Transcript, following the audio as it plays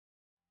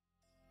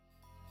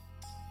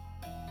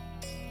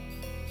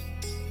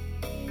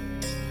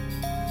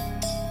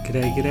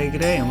G'day, g'day,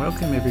 g'day, and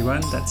welcome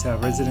everyone. That's our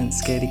resident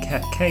scaredy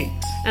cat, Kate.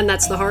 And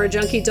that's the horror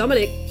junkie,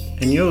 Dominic.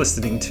 And you're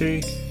listening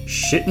to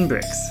Shit and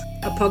Bricks,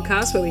 A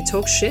podcast where we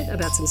talk shit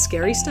about some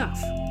scary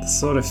stuff. the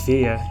sort of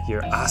fear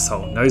your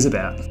asshole knows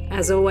about.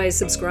 As always,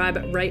 subscribe,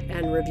 rate,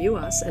 and review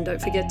us. And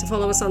don't forget to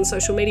follow us on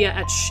social media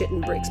at Shit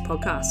and Bricks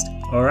Podcast.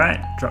 All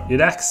right, drop your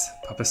dax,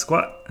 pop a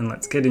squat, and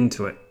let's get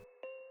into it.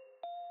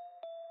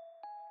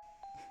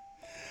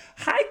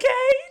 Hi,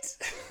 Kate!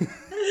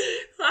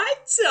 Hi,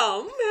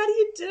 Tom. How do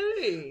you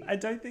do? I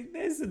don't think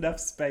there's enough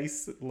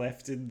space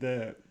left in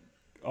the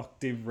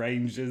octave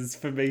ranges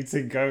for me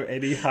to go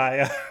any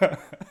higher.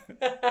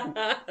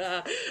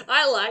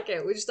 I like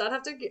it. We just don't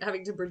have to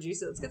having to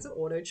produce it. Let's get some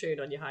auto-tune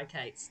on your high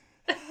Kates.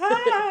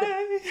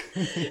 Hi!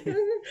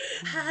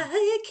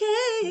 Hi,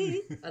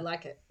 Kate. I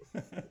like it.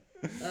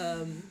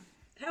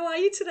 How are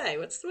you today?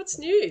 What's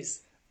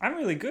news? I'm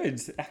really good,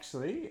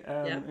 actually.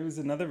 Yeah. It was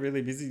another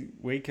really busy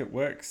week at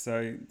work,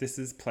 so this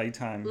is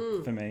playtime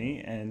for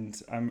me, and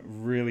I'm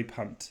really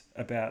pumped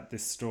about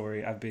this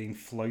story. I've been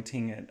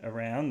floating it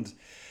around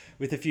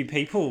with a few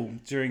people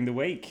during the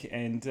week,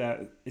 and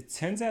it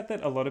turns out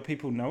that a lot of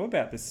people know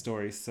about this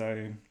story,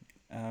 so...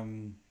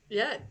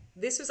 Yeah,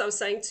 I was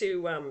saying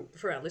to,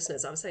 for our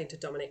listeners, I was saying to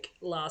Dominic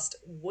last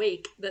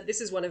week that this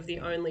is one of the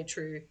only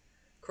true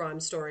crime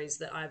stories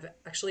that I've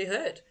actually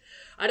heard.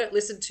 I don't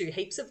listen to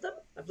heaps of them.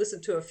 I've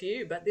listened to a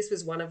few, but this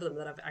was one of them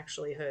that I've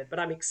actually heard. But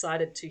I'm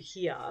excited to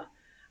hear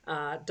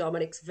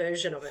Dominic's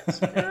version of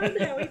it and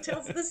how he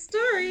tells the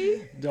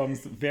story.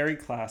 Dom's very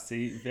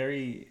classy,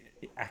 very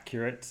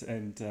accurate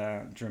and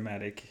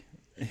dramatic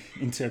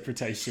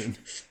interpretation.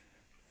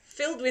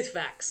 Filled with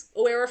facts.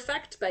 We're a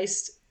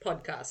fact-based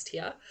podcast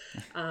here.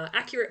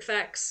 Accurate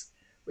facts.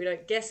 We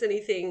don't guess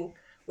anything.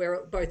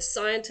 We're both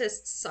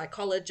scientists,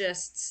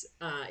 psychologists,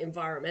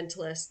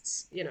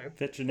 environmentalists,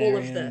 all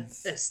of the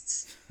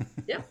ists.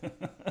 Yeah.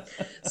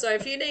 So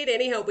if you need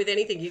any help with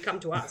anything, you come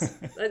to us.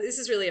 This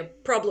is really a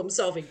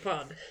problem-solving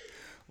pod.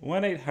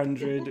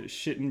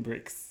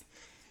 1-800-SHIT-AND-BRICKS.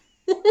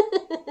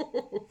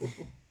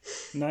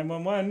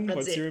 911,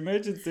 what's it. your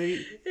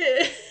emergency?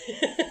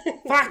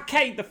 Fuck,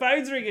 Kate, the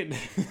phone's ringing.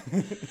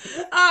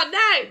 Oh,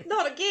 no,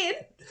 not again.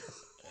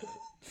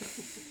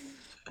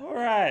 All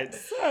right,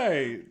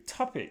 so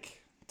topic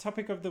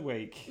of the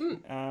week.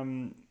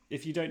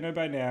 If you don't know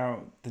by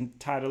now, the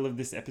title of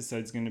this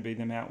episode is going to be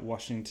the Mount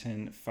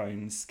Washington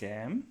phone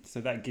scam. So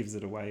that gives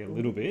it away a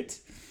little bit.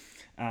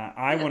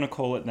 I want to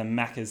call it the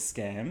Macca's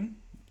scam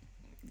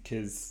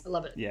because, I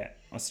love it. Yeah,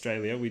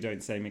 Australia, we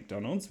don't say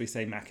McDonald's, we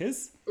say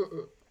Macca's.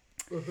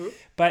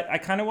 But I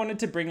kind of wanted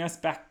to bring us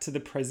back to the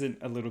present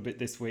a little bit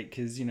this week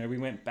because, we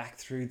went back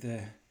through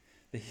the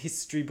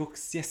history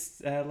books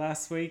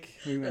last week.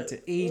 We went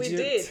to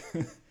Egypt.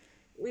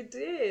 We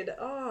did.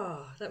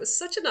 Oh, that was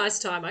such a nice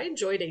time. I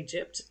enjoyed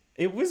Egypt.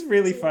 It was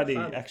really funny,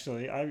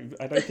 actually. I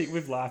don't think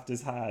we've laughed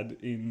as hard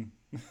in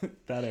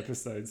that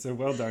episode. So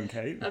well done,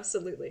 Kate.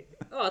 Absolutely.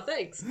 Oh,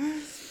 thanks.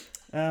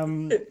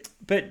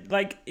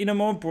 But in a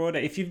more broader,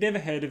 if you've never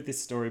heard of this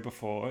story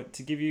before,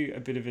 to give you a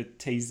bit of a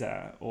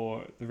teaser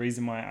or the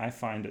reason why I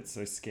find it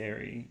so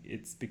scary,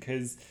 it's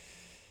because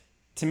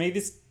to me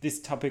this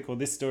topic or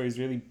this story is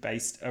really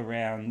based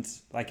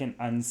around an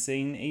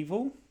unseen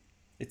evil.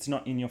 It's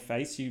not in your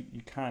face. You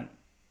can't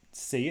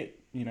see it,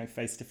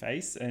 face to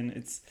face. And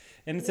it's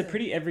a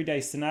pretty everyday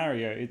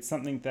scenario. It's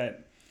something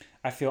that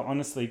I feel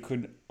honestly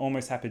could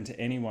almost happen to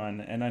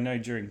anyone. And I know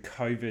during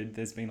COVID,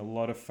 there's been a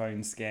lot of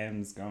phone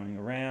scams going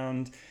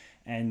around.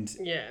 And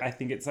I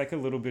think it's a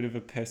little bit of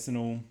a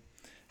personal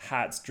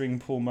heartstring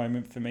pull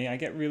moment for me. I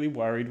get really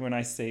worried when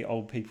I see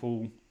old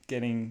people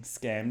getting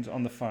scammed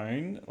on the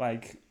phone.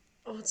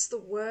 Oh, it's the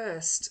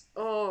worst.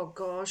 Oh,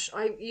 gosh.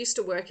 I used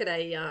to work at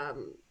a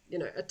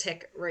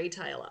tech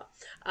retailer.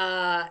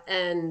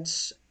 And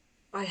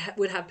I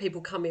would have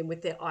people come in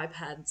with their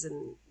iPads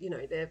and,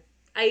 they're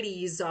 80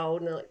 years old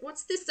and they're like,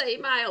 what's this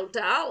email,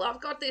 Dal? I've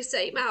got this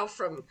email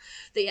from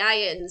the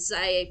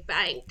ANZ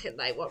bank and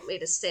they want me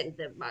to send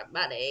them my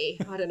money.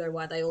 I don't know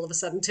why they all of a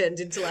sudden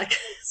turned into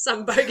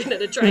some bogan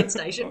at a train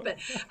station. But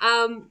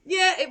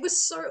it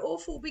was so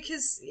awful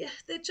because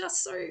they're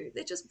just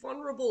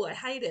vulnerable. I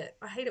hate it.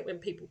 I hate it when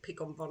people pick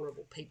on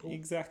vulnerable people.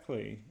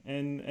 Exactly.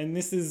 And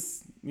this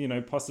is,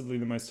 possibly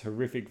the most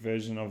horrific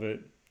version of it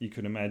you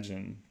could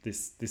imagine,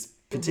 this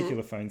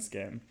particular phone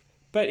scam.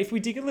 But if we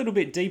dig a little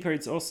bit deeper,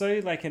 it's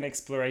also an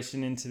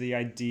exploration into the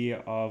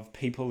idea of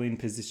people in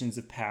positions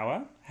of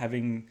power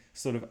having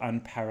sort of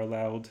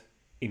unparalleled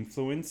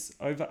influence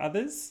over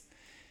others.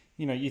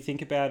 You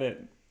think about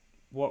it,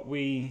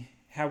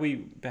 how we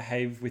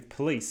behave with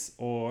police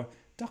or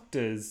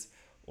doctors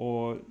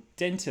or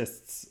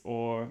dentists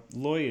or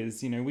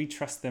lawyers. We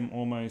trust them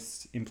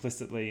almost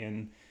implicitly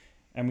and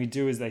we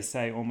do as they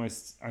say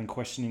almost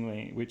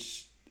unquestioningly,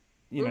 which,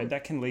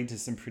 that can lead to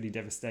some pretty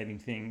devastating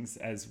things,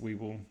 as we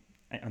will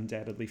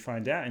undoubtedly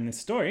find out in this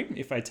story,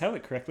 if I tell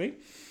it correctly.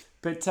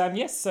 But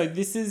yes, so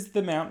this is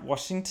the Mount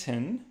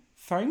Washington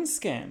phone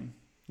scam.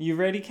 You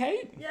ready,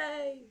 Kate?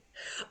 Yay!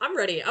 I'm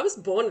ready. I was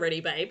born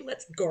ready, babe.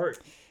 Let's go.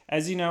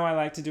 As you know, I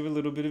like to do a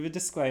little bit of a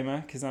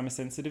disclaimer because I'm a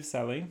sensitive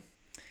Sally.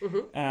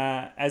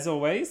 As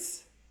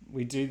always,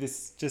 we do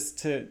this just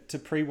to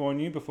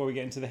pre-warn you before we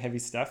get into the heavy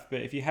stuff.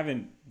 But if you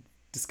haven't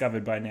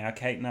discovered by now,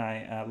 Kate and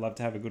I love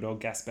to have a good old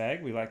gas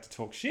bag. We like to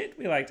talk shit.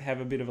 We like to have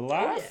a bit of a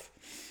laugh.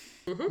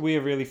 Oh, yeah. We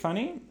are really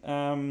funny.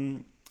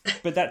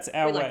 But that's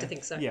our We way. like to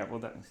think so. Yeah,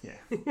 well,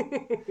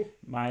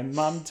 my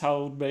mum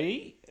told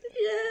me.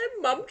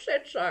 Yeah, Mum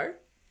said so.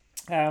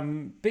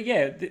 But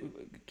yeah,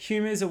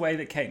 humour is a way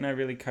that Kate and I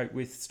really cope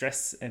with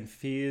stress and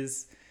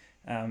fears.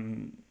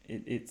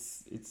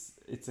 It's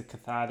a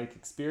cathartic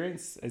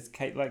experience, as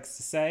Kate likes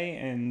to say,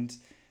 and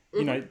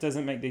you know, it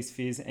doesn't make these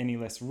fears any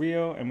less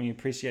real. And we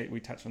appreciate we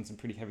touch on some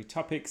pretty heavy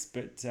topics,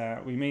 but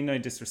we mean no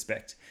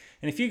disrespect.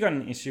 And if you got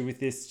an issue with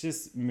this,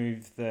 just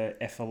move the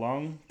F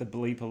along, the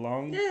bleep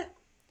along. Yeah.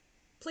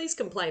 Please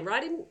complain.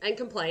 Write in and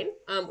complain.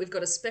 We've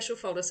got a special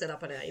folder set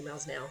up on our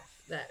emails now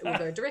that will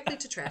go directly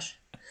to trash.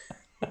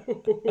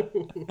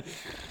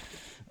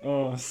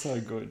 Oh, so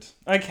good.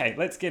 Okay,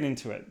 let's get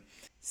into it.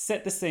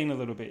 Set the scene a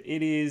little bit.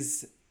 It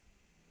is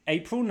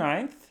April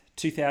 9th,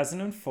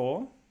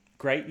 2004.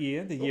 Great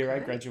year, the year I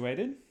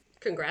graduated.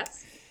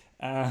 Congrats.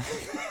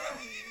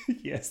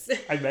 Yes,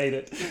 I made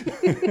it.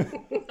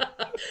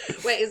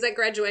 Wait, is that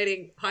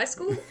graduating high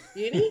school?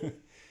 Uni?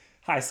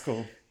 High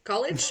school.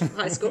 College?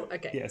 High school?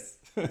 Okay. Yes,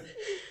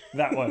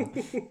 that one.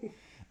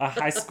 A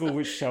high school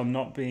which shall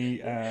not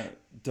be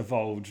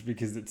divulged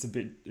because it's a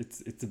bit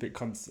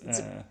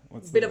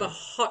what's Bit of a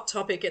hot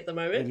topic at the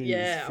moment. It is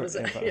Yeah,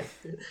 forever.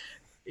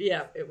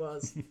 yeah, it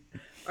was.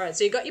 All right,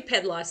 so you got your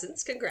ped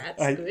license. Congrats.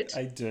 Good.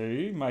 I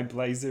do. My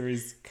blazer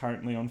is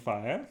currently on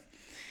fire.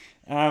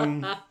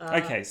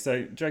 Okay,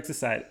 so jokes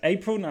aside,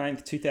 April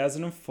 9th,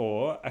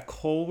 2004, a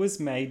call was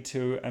made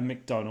to a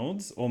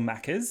McDonald's or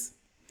Macca's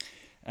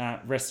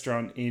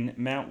restaurant in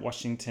Mount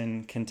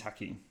Washington,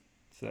 Kentucky.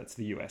 So that's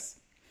the US.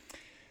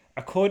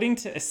 According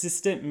to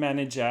assistant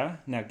manager,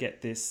 now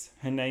get this,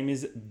 her name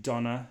is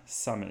Donna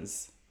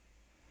Summers.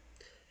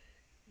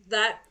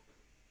 That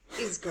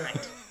is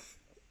great.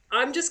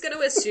 I'm just going to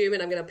assume,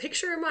 and I'm going to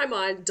picture in my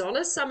mind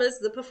Donna Summers,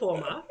 the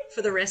performer,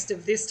 for the rest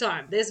of this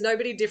time. There's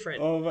nobody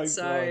different. Oh my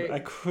God, I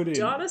couldn't.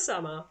 Donna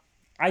Summer.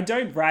 I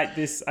don't write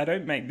this, I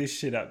don't make this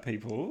shit up,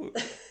 people.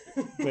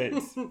 But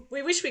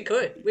we wish we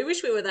could. We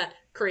wish we were that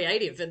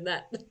creative and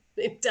that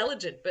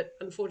intelligent, but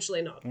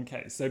unfortunately not.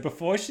 Okay, so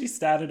before she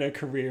started her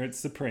career at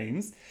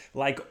Supremes,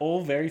 like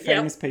all very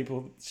famous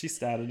people, she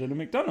started at a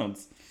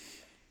McDonald's.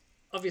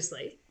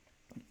 Obviously.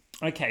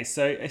 Okay,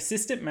 so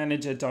assistant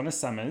manager Donna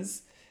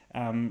Summers,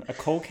 a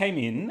call came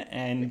in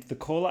and the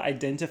caller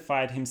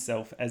identified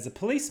himself as a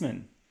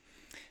policeman.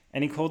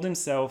 And he called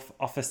himself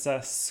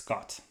Officer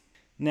Scott.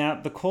 Now,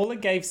 the caller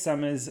gave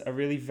Summers a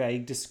really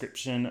vague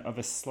description of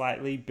a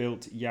slightly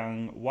built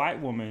young white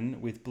woman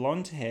with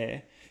blonde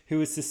hair who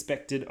was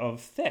suspected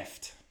of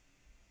theft.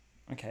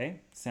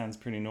 Okay, sounds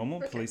pretty normal.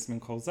 Okay. Policeman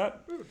calls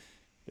up.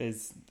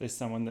 There's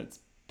someone that's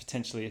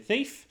potentially a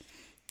thief.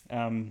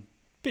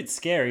 Bit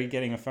scary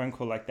getting a phone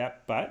call like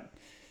that, but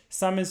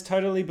Summers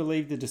totally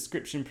believed the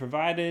description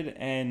provided,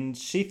 and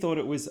she thought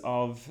it was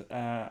of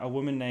a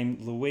woman named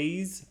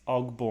Louise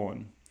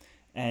Ogborn.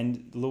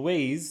 And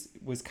Louise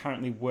was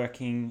currently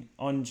working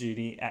on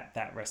duty at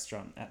that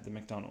restaurant, at the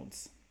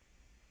McDonald's.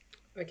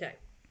 Okay.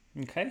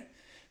 Okay.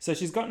 So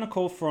she's gotten a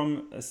call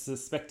from a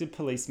suspected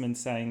policeman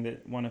saying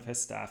that one of her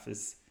staff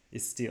is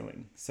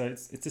stealing. So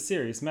it's a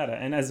serious matter.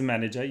 And as a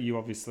manager, you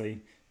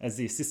obviously, as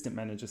the assistant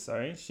manager,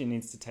 she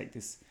needs to take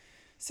this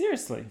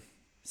seriously.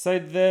 So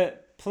the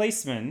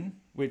policeman,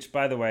 which,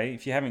 by the way,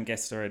 if you haven't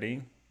guessed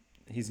already,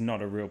 he's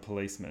not a real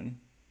policeman.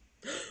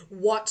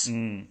 What?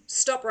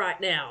 Stop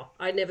right now.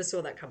 I never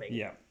saw that coming.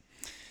 Yeah.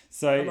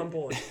 So I'm on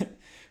board.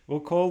 We'll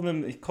call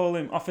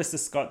him Officer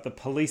Scott, the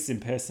police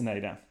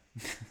impersonator.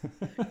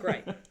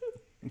 Great.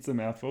 It's a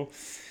mouthful.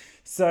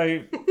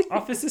 So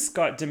Officer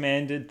Scott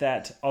demanded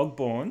that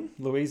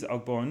Louise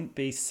Ogborn,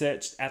 be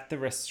searched at the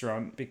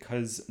restaurant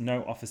because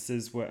no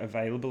officers were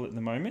available at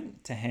the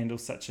moment to handle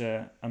such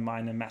a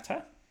minor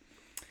matter.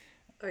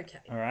 Okay.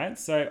 All right.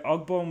 So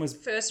Ogborn was...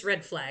 First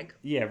red flag.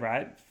 Yeah,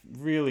 right.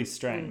 Really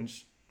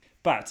strange.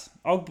 But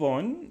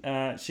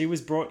Ogborn, she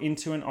was brought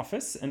into an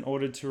office and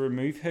ordered to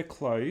remove her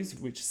clothes,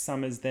 which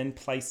Summers then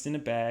placed in a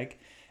bag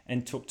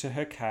and took to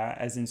her car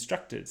as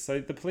instructed.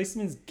 So the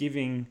policeman's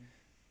giving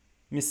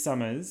Miss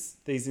Summers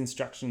these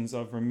instructions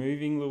of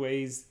removing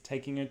Louise,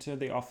 taking her to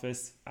the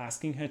office,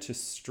 asking her to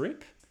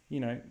strip. You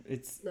know,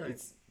 it's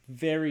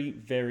very,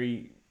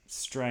 very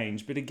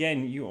strange. But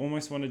again, you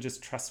almost want to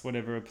just trust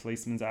whatever a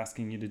policeman's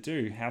asking you to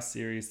do. How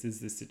serious is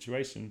this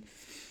situation?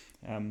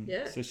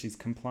 So she's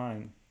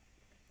complying.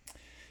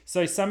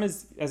 So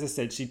Summers, as I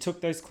said, she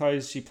took those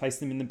clothes, she placed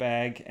them in the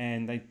bag,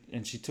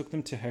 and she took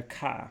them to her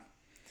car.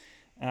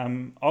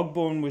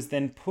 Ogborn was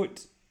then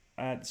put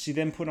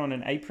on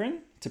an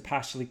apron to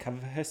partially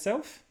cover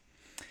herself.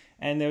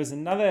 And there was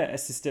another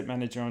assistant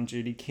manager on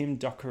duty, Kim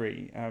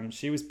Dockery.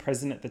 She was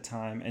present at the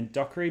time, and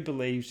Dockery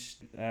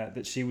believed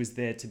that she was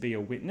there to be a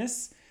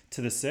witness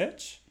to the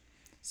search.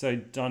 So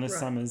Donna Right.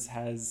 Summers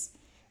has,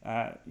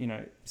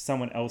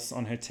 someone else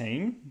on her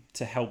team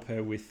to help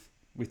her with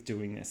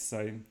doing this.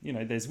 So,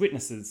 there's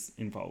witnesses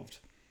involved.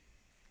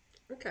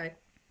 Okay.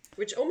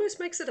 Which almost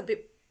makes it a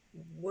bit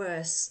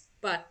worse,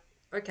 but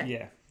okay.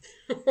 Yeah.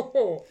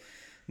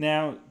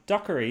 Now,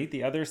 Dockery,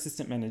 the other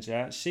assistant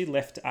manager, she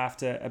left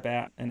after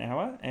about an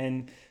hour,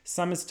 and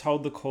Summers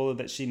told the caller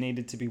that she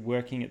needed to be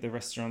working at the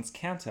restaurant's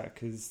counter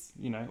because,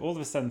 all of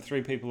a sudden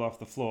 3 people off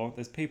the floor.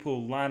 There's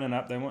people lining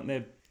up. They want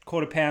their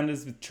quarter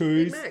pounders with Big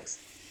chews. Macs.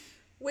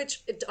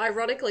 Which,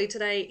 ironically,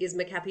 today is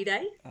McHappy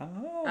Day.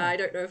 Oh. I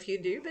don't know if you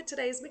do, but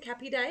today is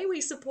McHappy Day. We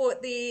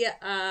support the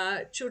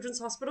Children's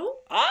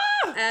Hospital.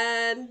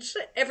 And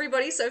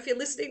everybody, so if you're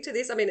listening to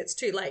this, I mean, it's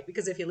too late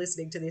because if you're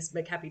listening to this,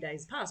 McHappy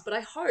Day's past. But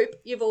I hope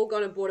you've all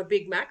gone and bought a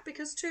Big Mac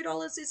because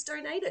 $2 is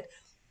donated.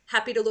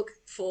 Happy to look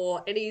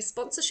for any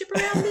sponsorship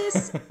around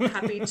this.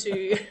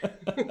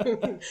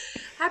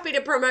 Happy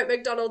to promote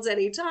McDonald's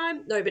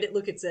anytime. No, but it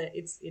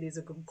is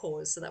a good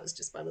cause. So that was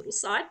just my little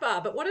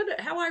sidebar. But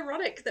how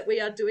ironic that we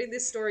are doing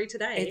this story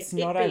today. It's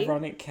not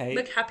ironic, Kate.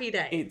 McHappy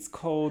Day. It's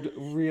called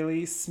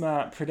really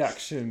smart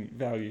production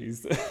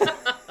values.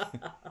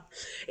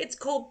 It's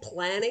called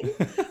planning.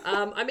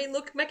 I mean,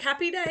 look,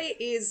 McHappy Day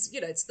is,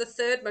 it's the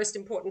 3rd most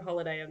important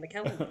holiday on the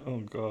calendar. Oh,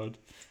 God.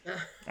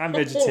 I'm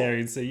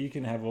vegetarian, so you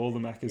can have all the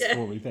Maccas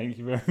for me. Thank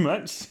you very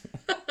much.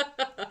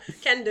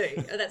 Can do.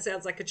 That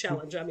sounds like a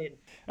challenge. I'm in.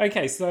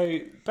 Okay, so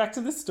back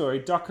to the story.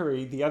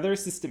 Dockery, the other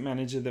assistant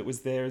manager that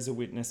was there as a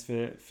witness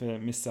for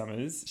Miss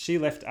Summers, she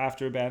left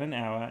after about an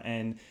hour,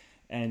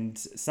 and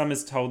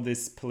Summers told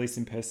this police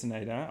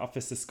impersonator,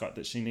 Officer Scott,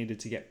 that she needed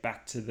to get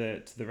back to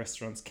the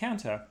restaurant's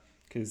counter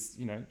because,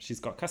 she's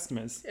got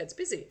customers. Yeah, it's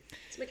busy.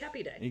 It's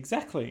McHappy Day.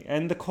 Exactly.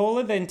 And the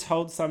caller then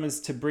told Summers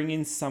to bring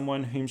in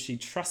someone whom she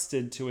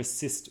trusted to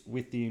assist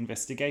with the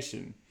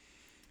investigation.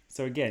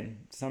 So again,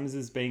 Summers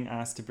is being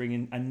asked to bring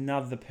in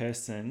another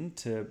person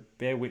to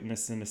bear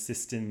witness and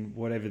assist in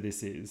whatever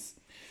this is.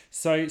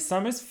 So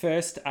Summers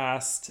first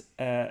asked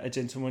a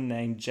gentleman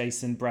named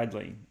Jason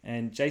Bradley.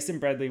 And Jason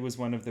Bradley was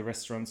one of the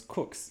restaurant's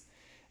cooks.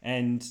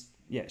 And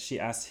she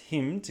asked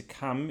him to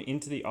come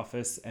into the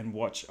office and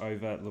watch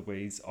over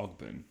Louise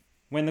Ogburn.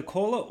 When the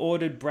caller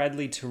ordered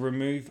Bradley to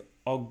remove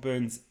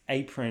Ogburn's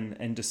apron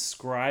and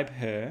describe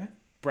her,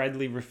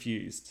 Bradley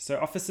refused. So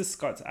Officer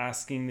Scott's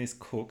asking this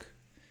cook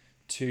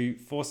to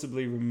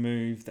forcibly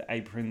remove the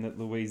apron that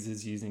Louise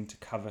is using to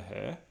cover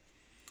her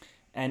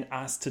and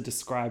asked to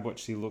describe what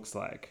she looks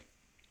like.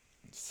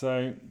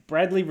 So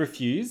Bradley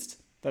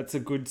refused. That's a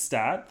good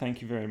start.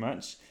 Thank you very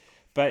much.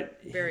 But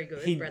very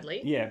good,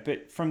 Bradley. Yeah,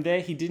 but from there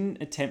he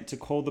didn't attempt to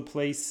call the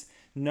police.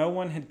 No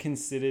one had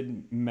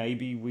considered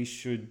maybe we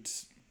should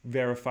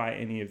verify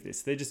any of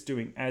this. They're just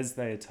doing as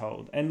they are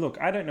told. And look,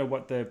 I don't know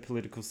what the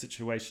political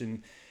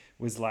situation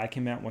was like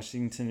in Mount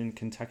Washington in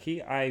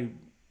Kentucky.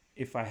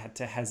 If I had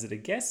to hazard a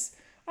guess,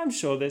 I'm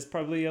sure there's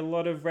probably a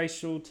lot of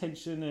racial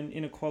tension and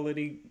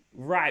inequality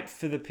ripe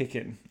for the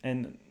picking.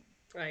 And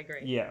I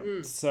agree. Yeah.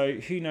 So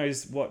who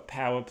knows what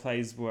power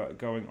plays were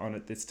going on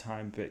at this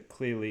time, but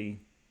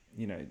clearly,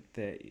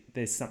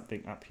 there's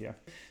something up here.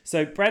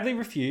 So Bradley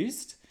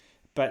refused,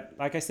 but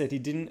like I said, he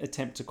didn't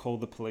attempt to call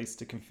the police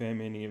to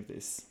confirm any of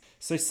this.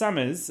 So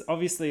Summers,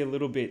 obviously a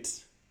little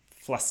bit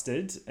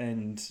flustered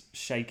and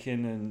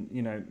shaken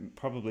and,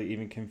 probably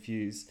even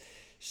confused.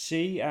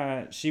 She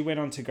went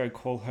on to go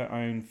call her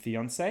own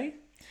fiancé,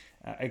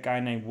 a guy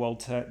named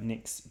Walter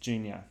Nix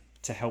Jr.,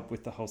 to help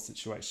with the whole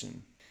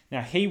situation.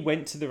 Now, he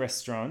went to the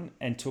restaurant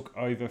and took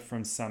over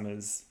from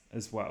Summers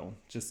as well,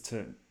 just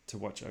to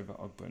watch over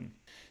Ogburn.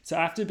 So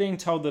after being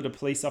told that a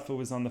police officer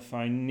was on the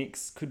phone,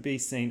 Nix could be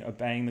seen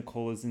obeying the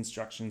caller's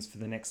instructions for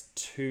the next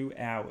 2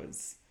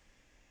 hours.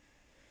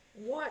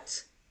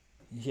 What?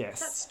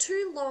 Yes. That's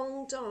too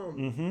long, Dom.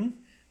 Mm-hmm.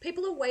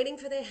 People are waiting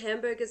for their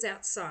hamburgers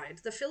outside.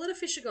 The fillet of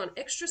fish are gone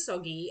extra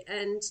soggy,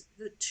 and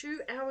the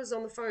 2 hours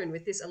on the phone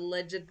with this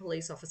alleged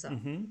police officer.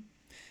 Mm-hmm.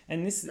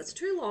 And that's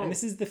too long. And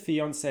this is the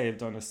fiancé of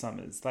Donna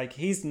Summers. Like,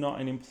 he's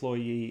not an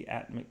employee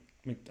at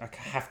I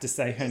have to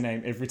say her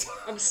name every time.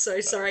 I'm so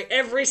sorry.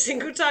 Every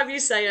single time you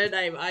say her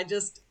name, I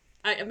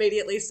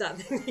immediately start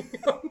thinking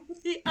of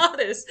the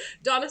artist,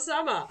 Donna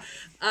Summer.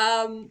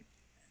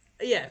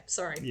 Yeah,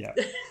 sorry. Yeah.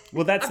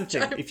 Well, that's the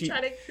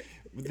thing.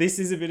 This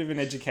is a bit of an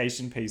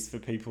education piece for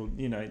people.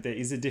 There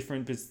is a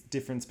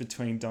difference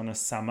between Donna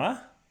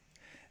Summer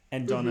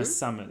and Donna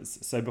Summers.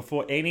 So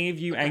before any of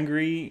you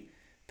angry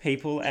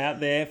people out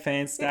there,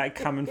 fans, start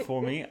coming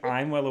for me,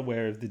 I'm well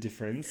aware of the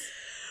difference.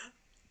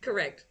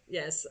 Correct.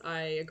 Yes,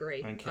 I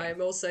agree. Okay.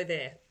 I'm also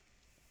there.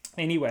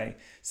 Anyway,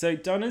 so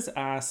Donna's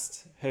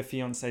asked her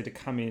fiancé to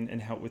come in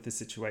and help with the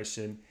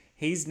situation.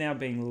 He's now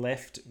being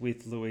left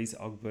with Louise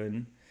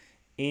Ogburn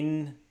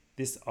in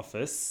this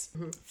office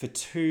for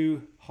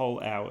 2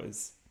 whole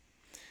hours.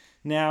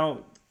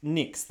 Now,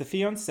 Nix, the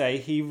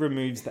fiancé, he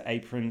removes the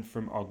apron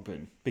from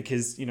Ogburn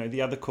because,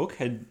 the other cook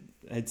had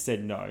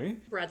said no.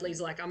 Bradley's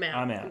like, I'm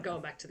out. I'm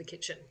going back to the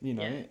kitchen.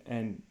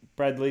 And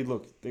Bradley,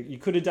 look, you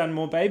could have done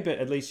more, babe, but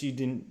at least you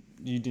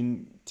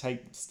didn't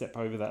step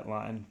over that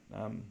line.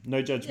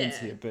 No judgments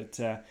Yeah. here.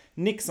 But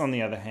Nix, on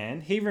the other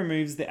hand, he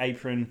removes the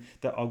apron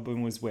that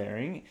Ogburn was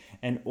wearing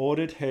and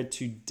ordered her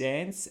to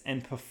dance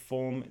and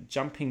perform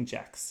jumping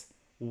jacks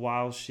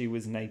while she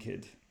was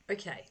naked.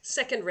 Okay,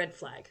 second red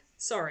flag.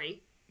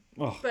 Sorry.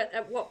 Oh. But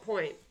at what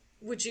point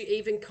would you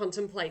even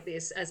contemplate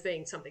this as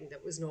being something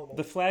that was normal?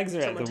 The flags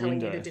are Someone out the telling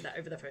window. you to do that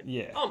over the phone.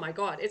 Yeah. Oh my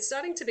God, it's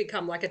starting to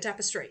become like a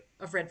tapestry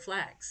of red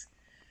flags.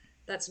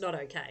 That's not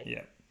okay.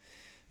 Yeah.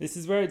 This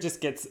is where it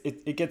just gets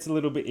it gets a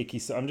little bit icky.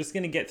 So I'm just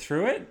going to get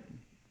through it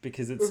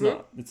because it's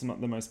not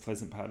the most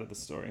pleasant part of the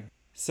story.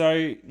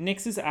 So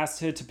Nix has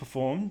asked her to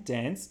perform,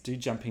 dance, do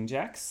jumping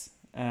jacks,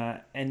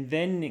 and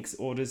then Nix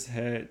orders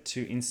her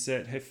to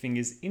insert her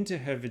fingers into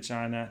her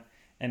vagina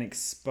and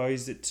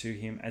expose it to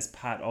him as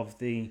part of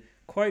the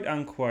quote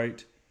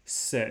unquote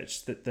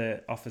search that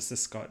the Officer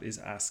Scott is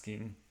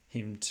asking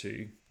him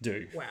to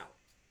do. Wow.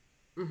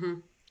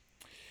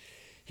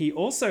 He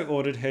also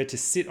ordered her to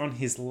sit on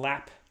his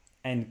lap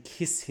and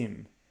kiss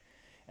him.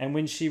 And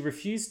when she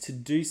refused to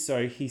do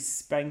so, he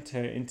spanked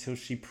her until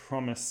she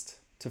promised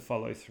to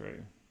follow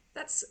through.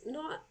 That's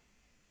not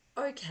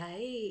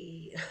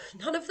okay.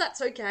 None of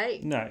that's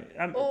okay. No.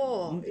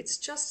 It's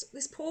just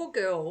this poor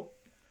girl.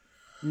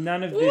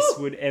 None of this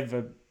would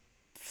ever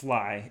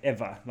fly,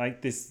 ever.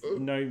 Like this,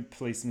 no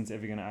policeman's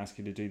ever going to ask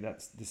you to do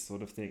this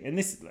sort of thing. And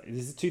this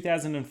is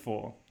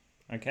 2004,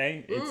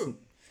 okay?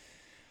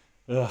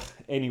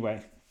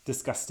 Anyway,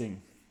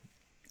 disgusting.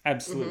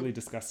 Absolutely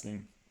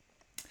disgusting.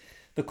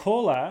 The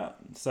caller,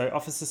 so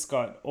Officer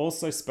Scott,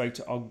 also spoke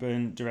to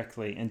Ogburn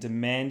directly and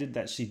demanded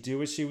that she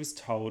do as she was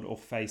told or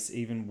face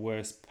even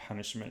worse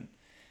punishment.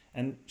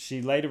 And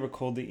she later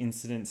recalled the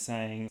incident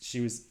saying she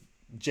was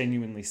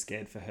genuinely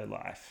scared for her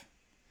life.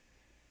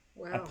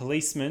 Wow. A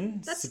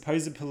policeman,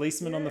 supposed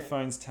policeman on the Yeah.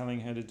 phone's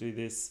telling her to do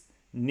this.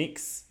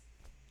 Nix,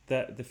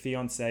 the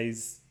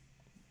fiance's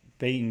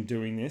being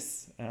doing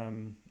this.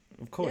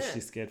 Of course Yeah.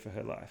 she's scared for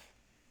her life.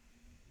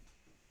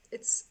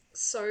 It's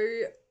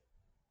so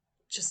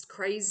just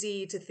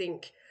crazy to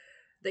think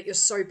that you're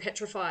so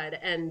petrified,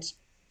 and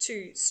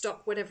to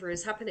stop whatever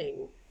is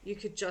happening, you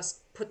could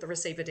just put the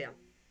receiver down.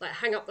 Like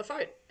hang up the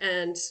phone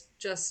and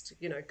just,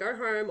 go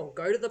home or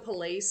go to the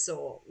police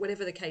or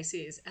whatever the case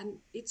is. And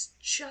it's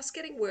just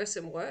getting worse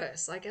and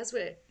worse. Like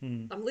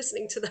I'm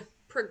listening to the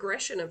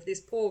progression of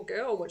this poor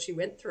girl, what she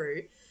went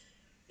through.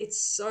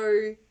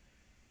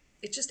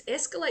 It just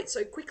escalates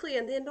so quickly,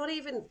 and they're not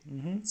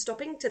even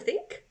stopping to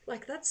think.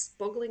 Like, that's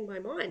boggling my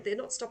mind. They're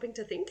not stopping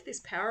to think, this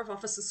power of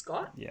Officer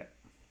Scott. Yeah.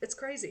 It's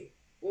crazy.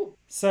 Ooh.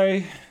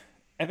 So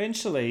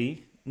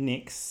eventually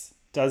Nix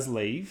does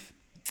leave.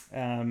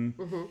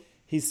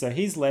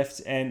 He's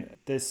left, and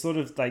there's sort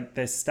of like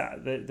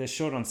they're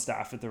short on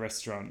staff at the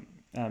restaurant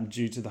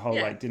due to the whole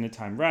like dinner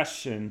time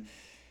rush and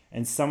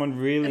someone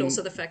really, and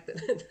also the fact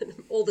that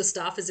all the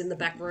staff is in the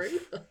back room.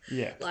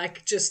 Yeah.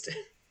 Like just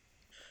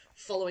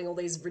following all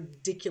these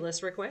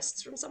ridiculous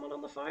requests from someone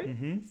on the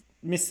phone.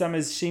 Miss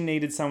Summers, she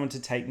needed someone to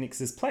take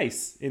Nix's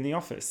place in the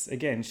office.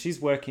 Again,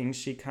 she's working.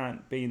 She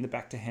can't be in the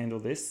back to handle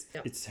this.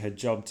 Yep. It's her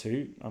job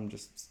too, I'm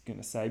just going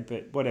to say,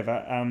 but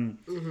whatever.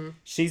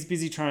 She's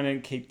busy trying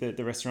to keep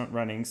the restaurant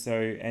running.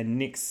 And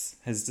Nix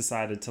has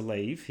decided to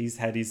leave. He's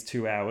had his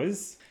 2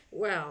 hours.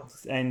 Wow.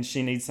 And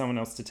she needs someone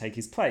else to take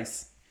his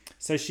place.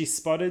 So she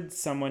spotted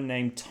someone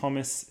named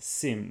Thomas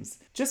Sims.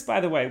 Just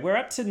by the way, we're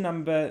up to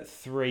number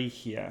 3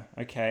 here,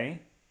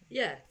 okay?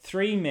 Yeah.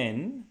 3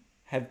 men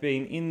have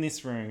been in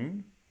this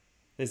room.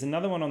 There's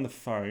another one on the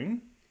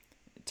phone.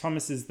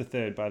 Thomas is the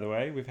third, by the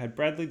way. We've had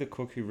Bradley the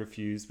cook who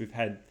refused. We've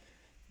had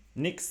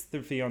Nix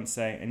the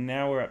fiance, and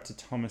now we're up to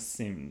Thomas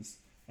Sims.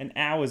 And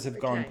hours have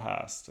gone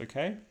past,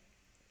 okay?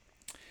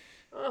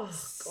 Oh,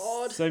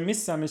 God. So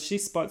Miss Summers, she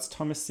spots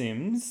Thomas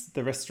Sims,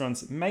 the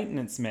restaurant's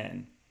maintenance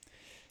man.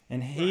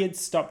 And he had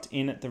stopped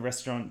in at the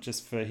restaurant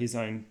just for his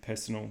own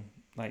personal,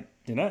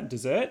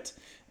 dessert.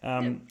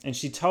 And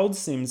she told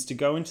Sims to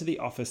go into the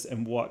office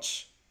and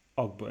watch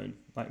Ogburn,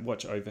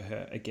 watch over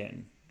her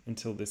again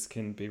until this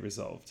can be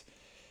resolved.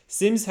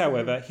 Sims,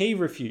 however, he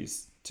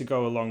refused to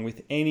go along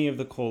with any of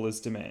the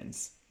caller's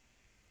demands.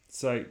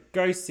 So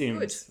go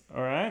Sims,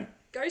 all right?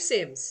 Go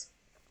Sims.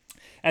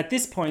 At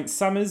this point,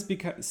 Summers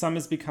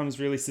becomes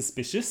really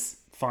suspicious,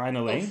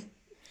 finally.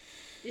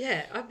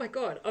 Yeah, oh my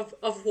God.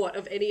 Of what?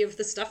 Of any of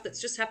the stuff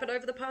that's just happened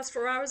over the past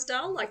 4 hours,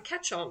 Dal? Like,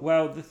 catch on.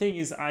 Well, the thing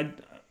is,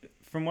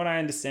 from what I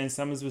understand,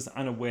 Summers was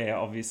unaware,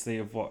 obviously,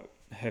 of what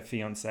her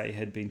fiancé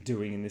had been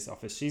doing in this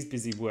office. She's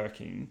busy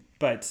working,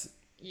 but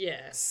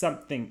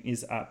something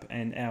is up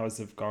and hours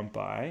have gone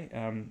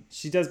by.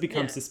 She does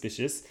become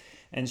suspicious,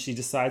 and she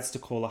decides to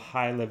call a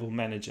high-level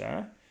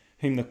manager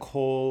whom the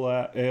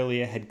caller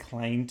earlier had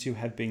claimed to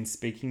have been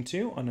speaking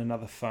to on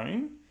another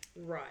phone.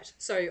 Right.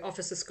 So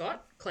Officer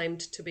Scott claimed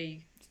to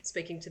be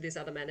speaking to this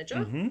other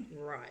manager.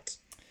 Right.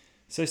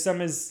 So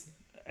Summers,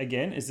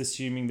 again, is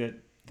assuming that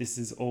this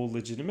is all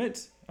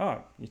legitimate.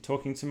 Oh, you're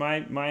talking to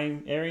my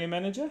area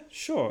manager?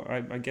 Sure,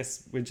 I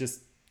guess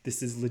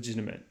this is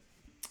legitimate.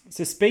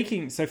 So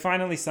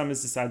finally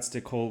Summers decides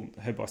to call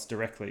her boss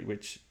directly,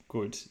 which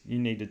Good. You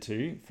needed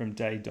to from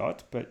day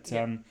dot. But she's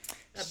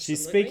Absolutely.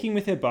 speaking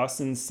with her boss,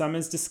 and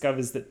Summers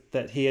discovers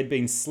that he had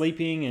been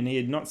sleeping and he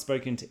had not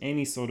spoken to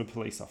any sort of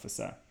police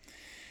officer.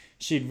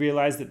 She'd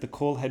realised that the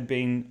call had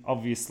been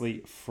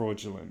obviously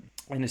fraudulent.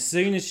 And as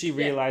soon as she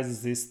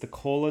realises this, the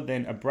caller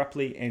then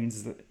abruptly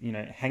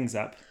hangs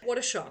up. What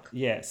a shock.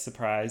 Yeah,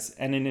 surprise.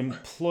 And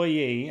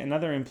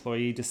another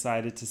employee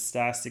decided to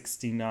star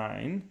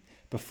 69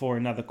 before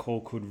another call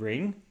could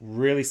ring.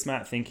 Really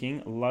smart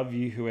thinking. Love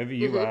you, whoever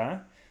you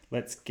are.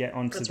 Let's get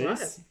onto That's this.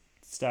 right.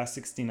 Star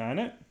 69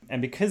 it.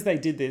 And because they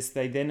did this,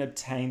 they then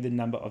obtained the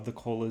number of the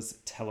caller's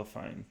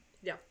telephone.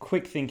 Yeah.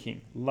 Quick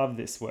thinking. Love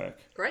this work.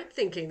 Great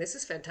thinking. This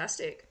is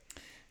fantastic.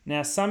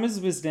 Now, Summers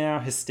was now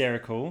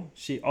hysterical.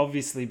 She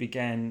obviously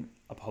began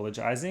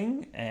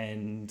apologising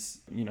and,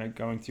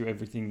 going through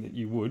everything that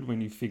you would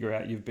when you figure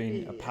out you've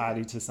been a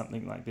party to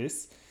something like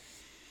this.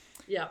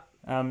 Yeah.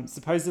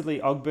 Supposedly,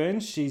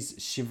 Ogburn, she's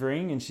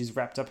shivering and she's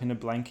wrapped up in a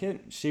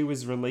blanket. She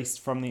was released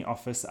from the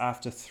office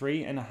after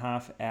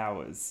 3.5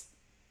 hours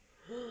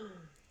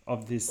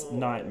of this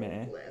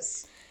nightmare.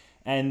 Bless.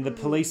 And the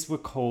police were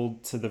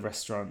called to the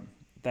restaurant.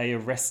 They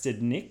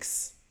arrested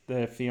Nix,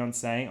 the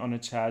fiancé, on a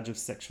charge of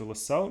sexual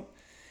assault.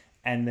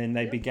 And then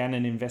they began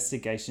an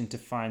investigation to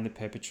find the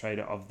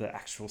perpetrator of the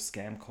actual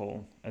scam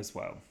call as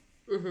well.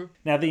 Mm-hmm.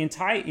 Now, the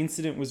entire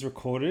incident was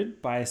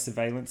recorded by a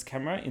surveillance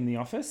camera in the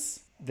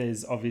office.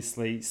 There's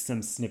obviously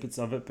some snippets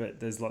of it, but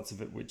there's lots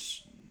of it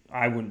which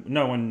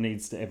no one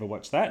needs to ever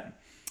watch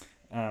that.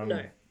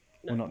 No.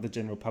 Well, not the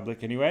general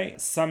public anyway.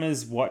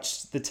 Summers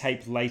watched the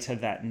tape later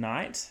that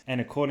night, and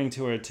according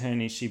to her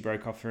attorney, she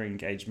broke off her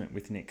engagement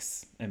with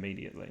Nix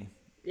immediately.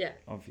 Yeah.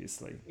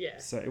 Obviously. Yeah.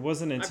 So it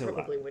wasn't until... I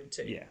probably would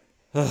too. Yeah.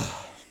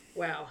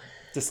 Wow.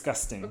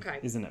 Disgusting, Okay.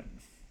 isn't it?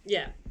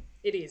 Yeah,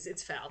 it is.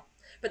 It's foul.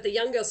 But the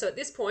young girl, so at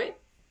this point,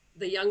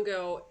 the young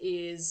girl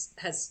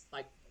has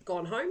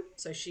gone home.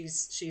 So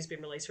she's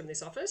been released from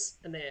this office,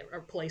 and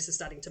police are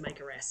starting to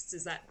make arrests.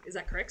 Is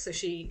that correct? So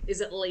she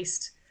is at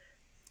least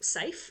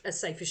safe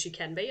as she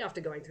can be after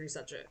going through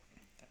such a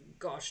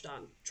gosh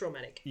darn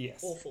traumatic,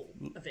 awful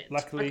event.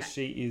 Luckily,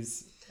 she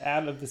is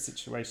out of the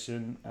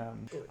situation.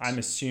 I'm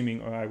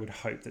assuming, or I would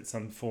hope, that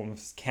some form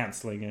of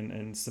counselling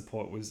and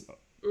support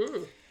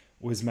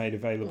was made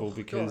available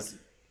because,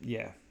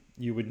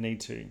 you would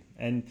need to.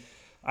 And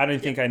I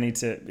don't think I need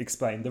to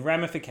explain. The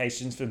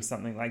ramifications from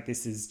something like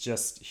this is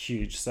just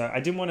huge. So I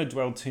didn't want to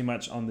dwell too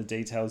much on the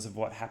details of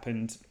what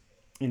happened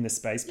in the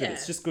space, but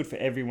it's just good for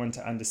everyone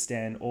to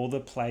understand all the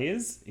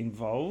players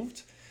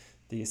involved,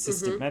 the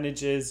assistant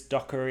managers,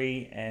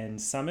 Dockery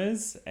and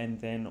Summers,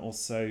 and then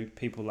also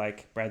people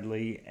like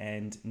Bradley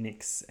and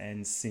Nix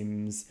and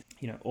Sims,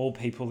 all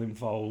people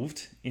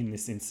involved in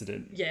this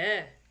incident.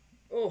 Yeah.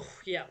 Oh,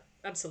 yeah,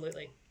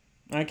 absolutely.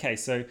 Okay,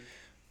 so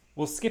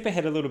we'll skip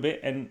ahead a little bit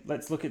and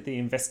let's look at the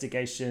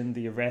investigation,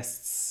 the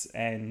arrests,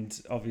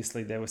 and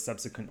obviously there were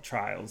subsequent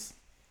trials.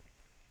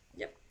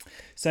 Yep.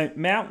 So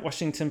Mount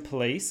Washington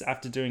Police,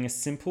 after doing a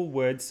simple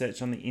word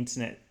search on the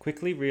internet,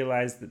 quickly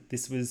realised that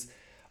this was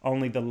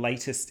only the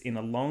latest in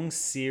a long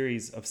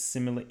series of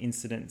similar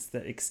incidents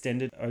that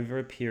extended over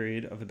a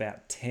period of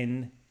about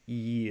 10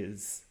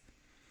 years.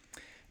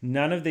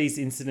 None of these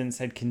incidents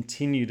had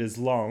continued as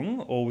long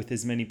or with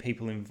as many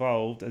people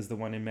involved as the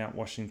one in Mount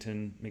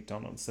Washington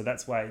McDonald's. So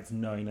that's why it's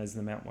known as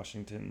the Mount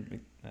Washington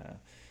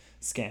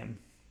scam.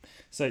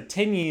 So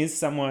 10 years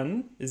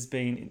someone has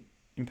been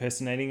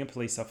impersonating a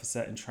police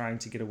officer and trying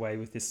to get away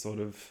with this sort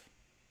of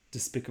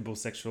despicable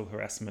sexual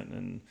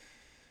harassment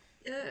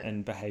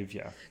and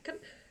behaviour.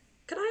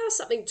 Can I ask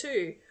something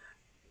too?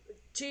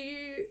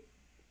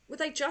 Were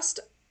they just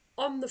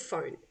on the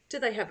phone? Do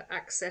they have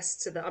access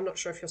to I'm not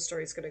sure if your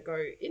story is going to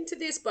go into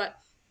this, but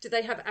do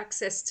they have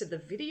access to the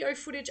video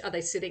footage? Are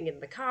they sitting in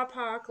the car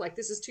park? Like,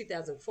 this is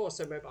 2004,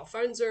 so mobile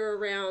phones are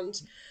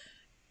around.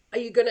 Are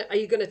you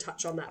gonna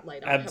touch on that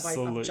later?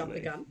 Absolutely. Have I jumped the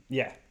gun?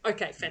 Yeah.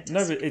 Okay, fantastic.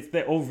 No, but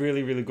they're all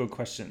really, really good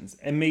questions.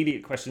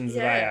 Immediate questions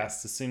that I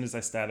asked as soon as I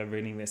started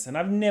reading this. And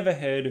I've never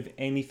heard of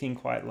anything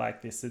quite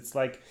like this. It's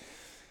like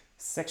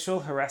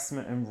sexual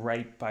harassment and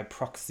rape by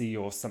proxy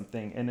or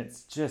something. And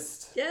it's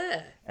just...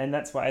 Yeah. And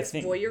that's why I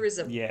think...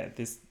 voyeurism. Yeah,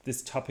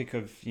 this topic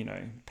of,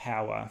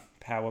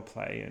 power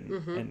play.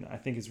 And I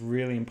think it's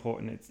really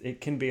important.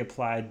 It can be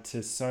applied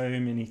to so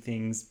many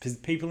things.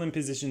 People in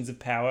positions of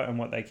power and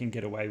what they can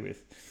get away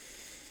with.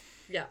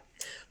 Yeah.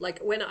 Like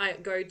when I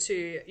go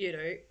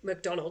to,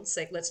 McDonald's,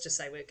 let's just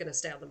say we're going to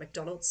stay on the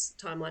McDonald's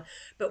timeline,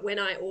 but when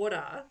I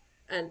order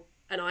an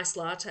iced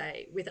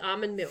latte with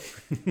almond milk,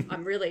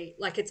 I'm really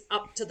like, it's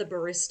up to the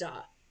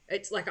barista.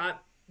 It's like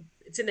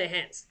it's in their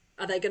hands.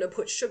 Are they going to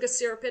put sugar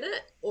syrup in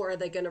it, or are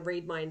they going to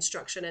read my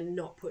instruction and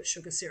not put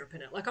sugar syrup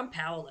in it? Like, I'm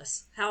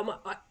powerless.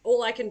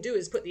 All I can do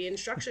is put the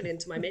instruction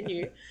into my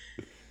menu.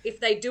 If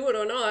they do it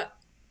or not,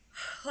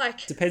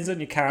 like... Depends on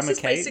your karma,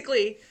 Kate.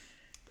 Basically,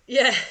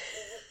 yeah...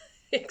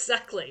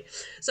 Exactly.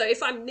 So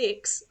if I'm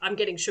Nix, I'm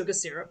getting sugar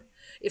syrup.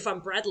 If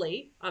I'm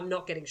Bradley, I'm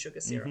not getting sugar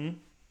syrup. Mm-hmm.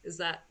 Is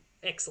that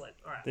excellent?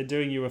 All right. They're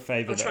doing you a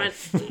favour,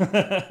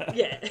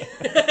 yeah.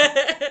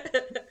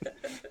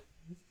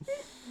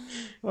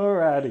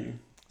 Alrighty.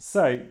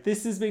 So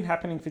this has been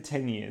happening for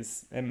 10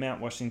 years, and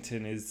Mount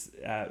Washington is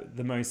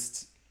the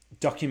most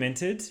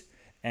documented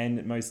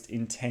and most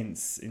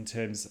intense in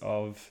terms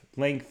of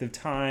length of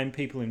time,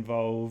 people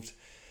involved,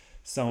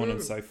 so on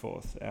and so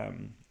forth.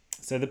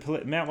 So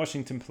the Mount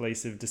Washington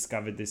police have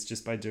discovered this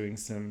just by doing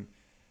some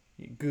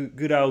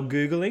good old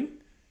Googling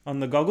on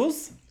the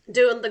goggles.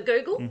 Doing the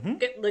Google,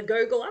 getting the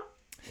Google up.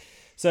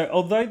 So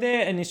although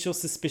their initial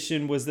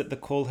suspicion was that the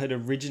call had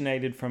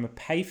originated from a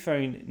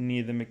payphone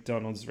near the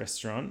McDonald's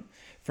restaurant,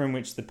 from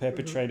which the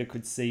perpetrator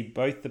could see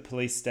both the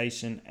police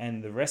station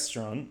and the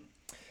restaurant,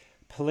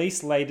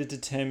 police later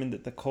determined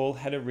that the call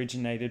had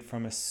originated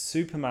from a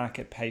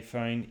supermarket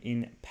payphone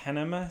in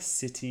Panama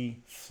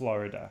City,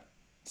 Florida.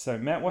 So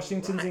Mount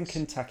Washington's in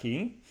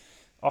Kentucky.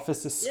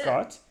 Officer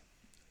Scott,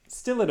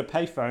 still at a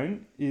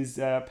payphone, is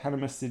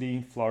Panama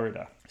City,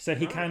 Florida. So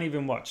he can't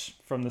even watch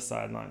from the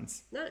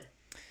sidelines. No.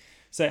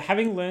 So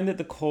having learned that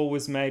the call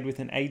was made with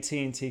an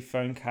AT&T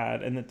phone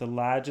card and that the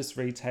largest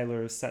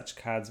retailer of such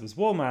cards was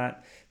Walmart,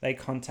 they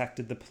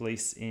contacted the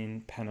police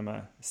in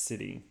Panama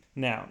City.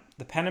 Now,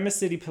 the Panama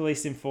City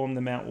police informed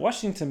the Mount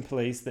Washington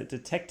police that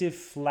Detective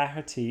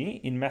Flaherty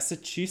in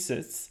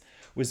Massachusetts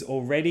was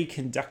already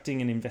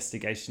conducting an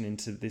investigation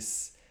into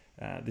this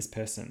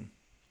person.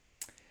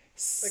 Okay.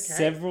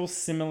 Several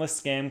similar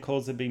scam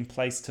calls have been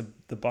placed to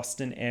the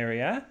Boston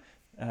area,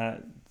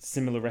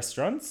 similar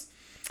restaurants.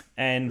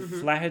 And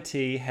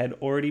Flaherty had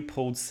already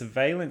pulled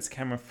surveillance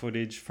camera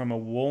footage from a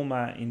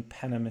Walmart in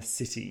Panama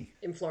City.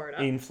 In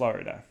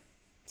Florida.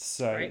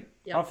 So,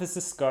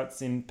 Officer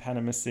Scott's in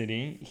Panama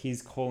City.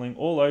 He's calling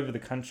all over the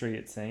country,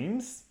 it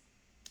seems.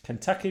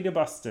 Kentucky to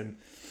Boston.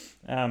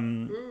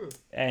 And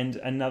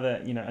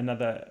another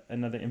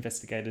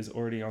investigator's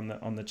already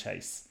on the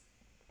chase.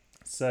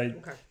 So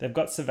they've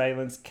got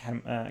surveillance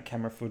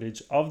camera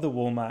footage of the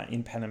Walmart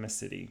in Panama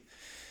City.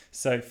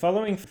 So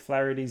following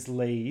Flaherty's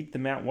lead, the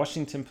Mount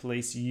Washington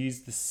police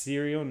used the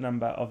serial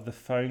number of the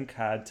phone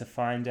card to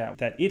find out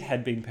that it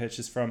had been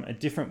purchased from a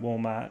different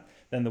Walmart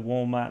than the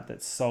Walmart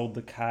that sold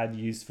the card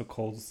used for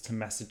calls to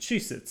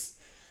Massachusetts.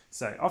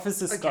 So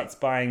Officer Scott's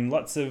buying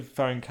lots of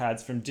phone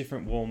cards from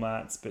different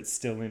Walmarts, but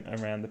still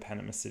around the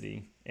Panama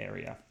City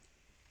area.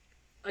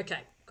 Okay,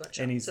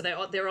 gotcha. So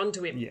they're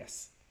onto him.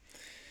 Yes.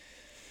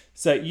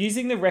 So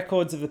using the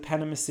records of the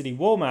Panama City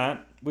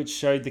Walmart, which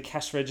showed the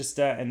cash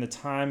register and the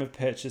time of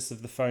purchase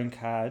of the phone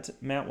card,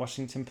 Mount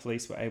Washington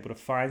police were able to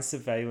find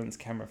surveillance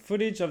camera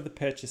footage of the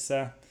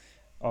purchaser,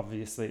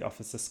 obviously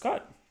Officer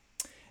Scott.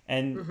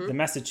 And the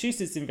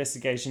Massachusetts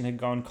investigation had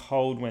gone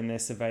cold when their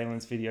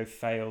surveillance video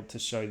failed to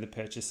show the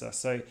purchaser.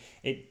 So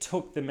it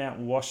took the Mount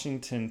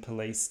Washington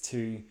police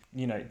to,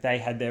 they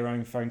had their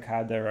own phone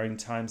card, their own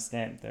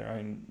timestamp, their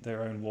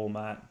own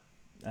Walmart.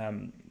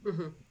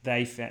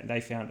 They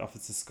found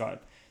Officer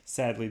Scott.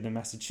 Sadly, the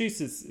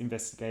Massachusetts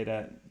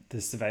investigator,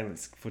 the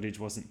surveillance footage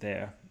wasn't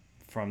there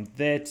from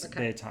their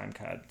time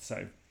card.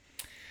 So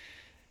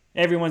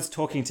everyone's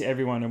talking to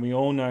everyone, and we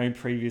all know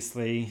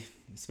previously,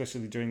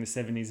 especially during the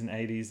 70s and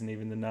 80s and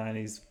even the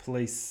 90s,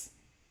 police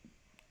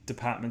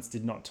departments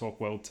did not talk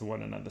well to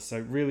one another. So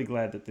really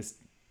glad that this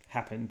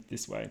happened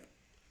this way.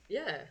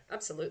 Yeah,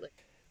 absolutely.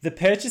 The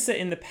purchaser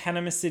in the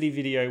Panama City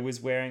video was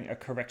wearing a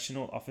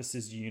correctional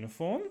officer's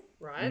uniform.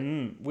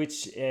 Right.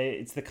 Which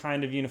it's the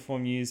kind of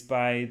uniform used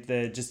by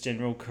the just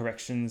General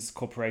Corrections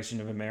Corporation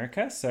of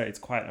America. So it's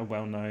quite a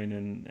well-known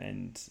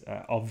and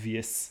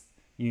obvious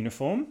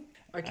uniform.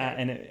 Okay.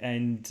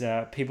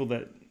 And people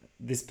that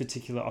this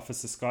particular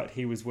Officer Scott,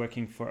 he was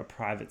working for a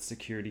private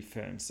security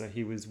firm. So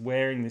he was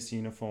wearing this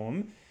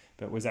uniform,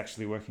 but was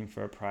actually working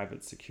for a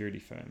private security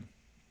firm.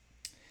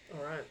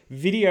 All right.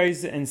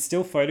 Videos and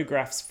still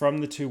photographs from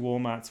the two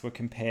Walmarts were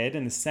compared,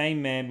 and the same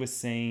man was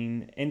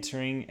seen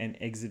entering and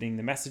exiting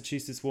the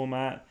Massachusetts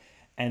Walmart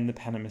and the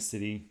Panama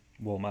City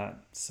Walmart.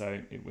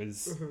 So it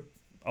was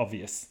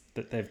obvious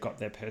that they've got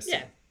their person.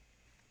 Yeah.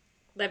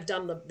 They've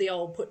done the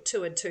old put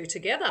two and two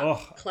together.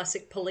 Oh,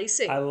 classic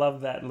policing. I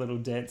love that little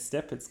dance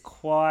step. It's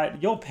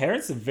quite... Your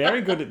parents are very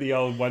good at the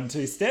old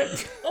 1-2 step.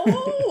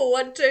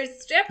 1-2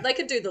 step. They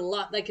could do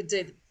they could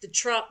do the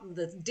trot and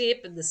the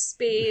dip and the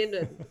spin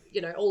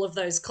and, all of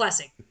those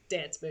classic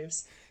dance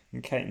moves.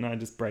 And Kate and I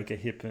just break a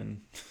hip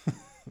and...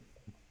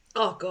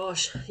 Oh,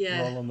 gosh.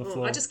 Yeah. Roll on the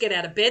floor. I just get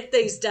out of bed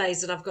these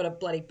days and I've got a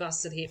bloody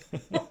busted hip.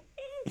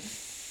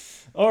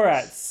 All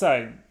right,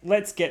 so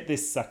let's get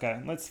this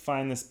sucker. Let's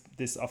find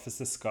this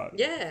Officer Scott.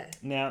 Yeah.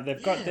 Now,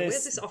 they've got this...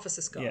 Where's this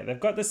Officer Scott? Yeah, they've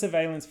got the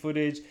surveillance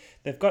footage,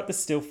 they've got the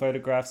still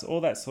photographs,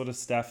 all that sort of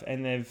stuff,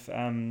 and they've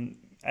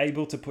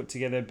able to put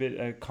together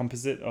a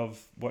composite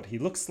of what he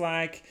looks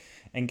like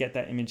and get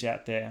that image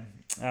out there.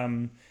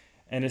 And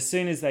as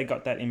soon as they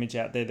got that image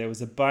out there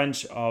was a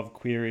bunch of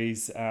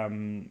queries,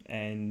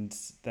 and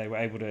they were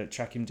able to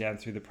track him down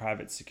through the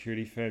private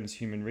security firm's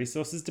human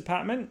resources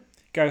department.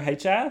 Go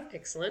HR.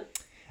 Excellent.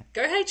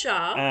 Go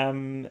HR.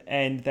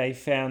 And they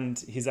found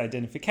his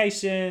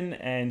identification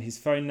and his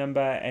phone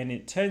number, and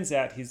it turns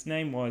out his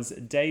name was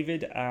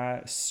David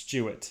R.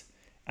 Stewart,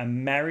 a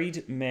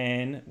married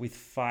man with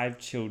 5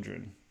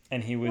 children,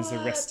 and he was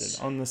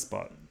arrested on the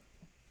spot.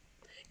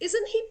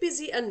 isn't he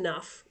busy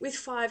enough with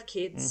 5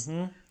 kids?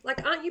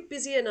 Like, aren't you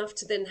busy enough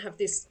to then have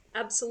this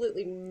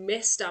absolutely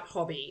messed up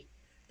hobby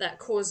that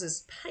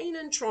causes pain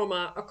and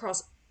trauma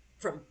across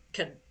from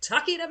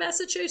Kentucky to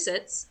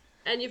Massachusetts,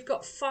 and you've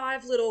got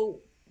 5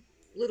 little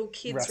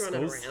kids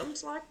running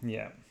Rascals. around? Like,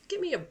 Yeah.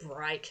 give me a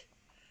break.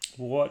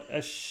 What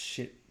a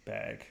shit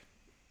bag.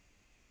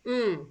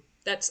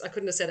 I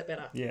couldn't have said it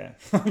better. Yeah.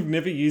 I've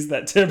never used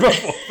that term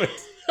before, but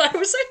I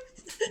was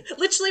like,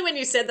 literally, when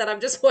you said that,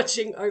 I'm just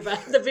watching over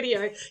the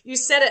video. You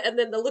said it, and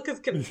then the look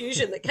of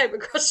confusion that came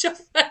across your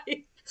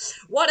face.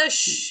 What a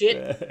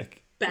shit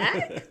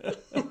bag.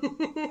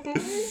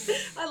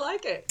 I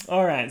like it.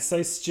 All right,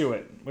 so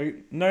Stuart,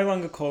 we're no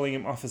longer calling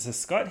him Officer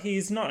Scott. He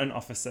is not an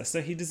officer,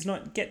 so he does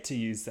not get to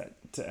use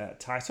that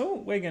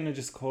title. We're going to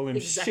just call him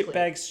Exactly.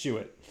 Shitbag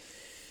Stuart.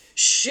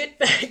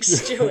 Shitbag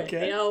Stuart,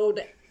 Okay. the old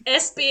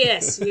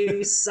SBS,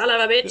 you son of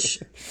a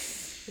bitch.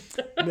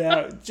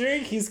 Now,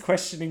 during his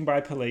questioning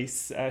by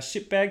police,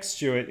 Shitbag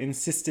Stuart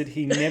insisted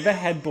he never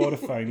had bought a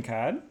phone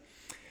card,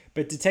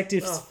 but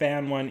detectives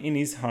found one in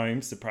his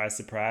home, surprise,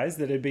 surprise,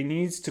 that had been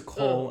used to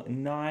call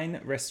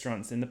 9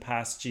 restaurants in the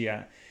past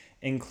year,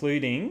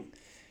 including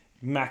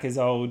Macca's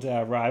old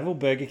rival,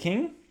 Burger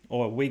King,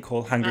 or we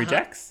call Hungry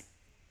Jack's,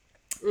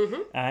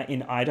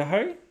 in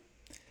Idaho.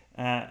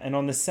 And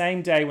on the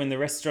same day when the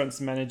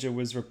restaurant's manager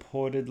was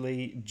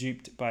reportedly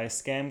duped by a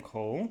scam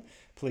call,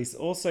 police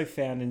also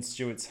found in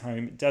Stuart's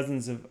home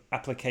dozens of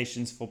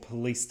applications for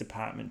police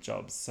department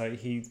jobs. So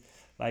he's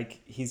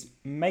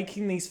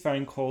making these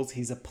phone calls.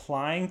 He's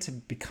applying to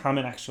become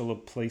an actual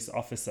police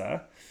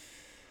officer.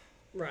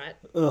 Right.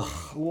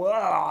 Ugh,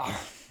 wow.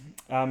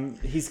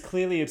 He's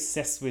clearly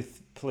obsessed with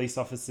police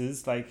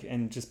officers,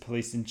 and just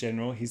police in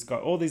general. He's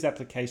got all these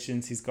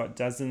applications. He's got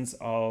dozens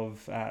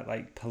of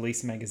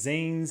police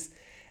magazines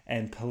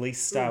and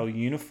police style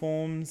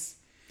uniforms.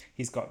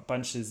 He's got a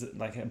bunch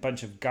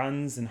of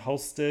guns and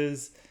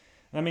holsters.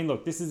 I mean,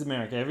 look, this is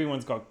America.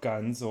 Everyone's got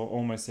guns, or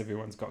almost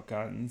everyone's got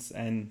guns,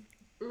 and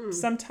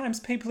sometimes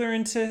people are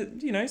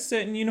into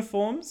certain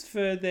uniforms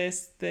for their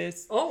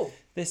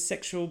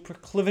sexual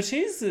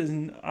proclivities,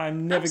 and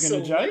I'm never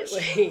going to judge.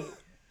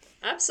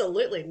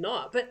 Absolutely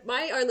not. But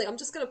I'm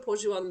just going to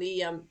pause you on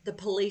the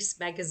police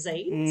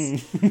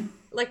magazines.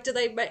 Like,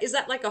 is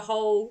that like a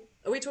whole,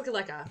 are we talking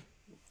like a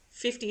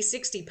 50,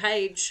 60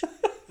 page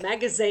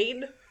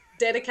magazine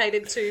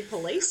dedicated to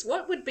police?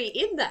 What would be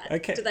in that?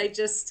 Okay. Do they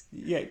just...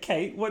 Yeah,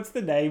 Kate, what's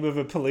the name of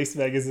a police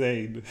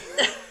magazine?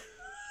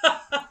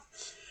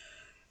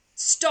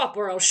 Stop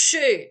or I'll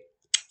shoot.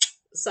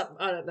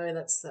 I don't know.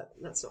 That's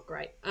not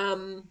great.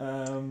 What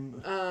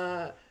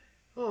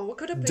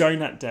could it be?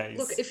 Donut Days.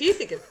 Look, if you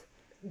think of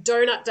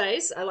Donut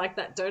Days, I like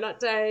that. Donut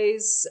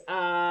Days.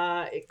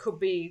 It could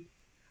be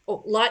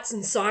Lights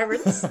and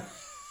Sirens.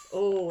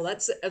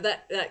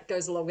 That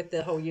goes along with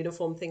the whole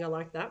uniform thing. I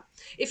like that.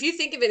 If you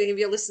think of anything, if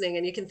you're listening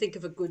and you can think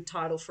of a good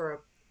title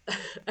for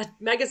a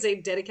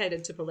magazine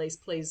dedicated to police,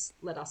 please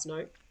let us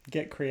know.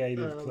 Get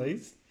creative,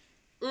 please.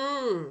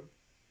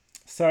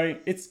 So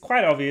it's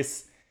quite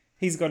obvious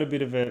he's got a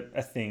bit of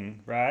a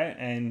thing, right?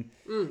 And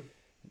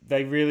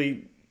they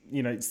really,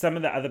 some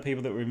of the other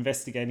people that were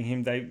investigating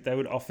him, they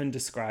would often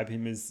describe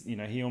him as,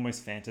 he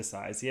almost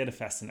fantasized. He had a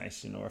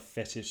fascination or a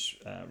fetish,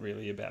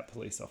 really, about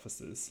police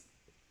officers.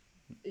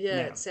 Yeah,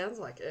 it sounds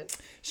like it.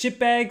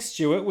 Shitbag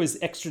Stuart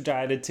was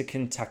extradited to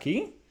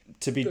Kentucky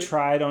to be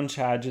tried on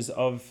charges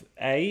of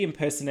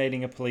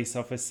impersonating a police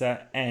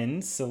officer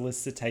and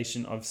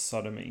solicitation of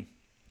sodomy.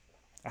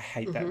 I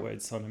hate that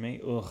word, sodomy.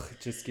 Ugh,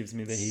 it just gives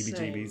me the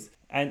heebie-jeebies.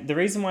 And the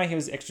reason why he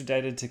was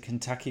extradited to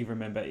Kentucky,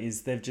 remember,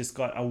 is they've just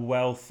got a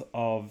wealth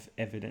of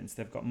evidence.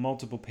 They've got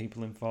multiple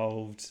people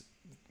involved.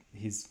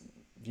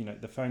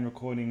 The phone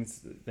recordings.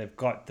 They've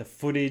got the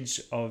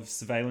footage of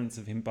surveillance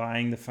of him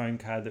buying the phone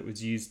card that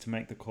was used to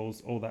make the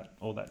calls. All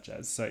that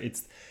jazz. So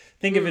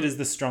think of it as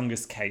the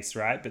strongest case,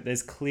 right? But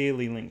there's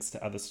clearly links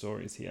to other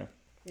stories here.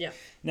 Yeah.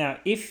 Now,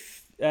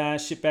 if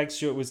Shitbag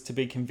Stuart was to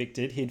be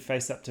convicted, he'd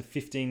face up to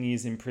 15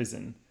 years in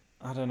prison.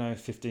 I don't know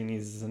if 15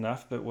 years is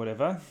enough, but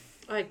whatever.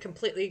 I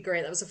completely agree.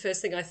 That was the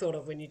first thing I thought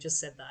of when you just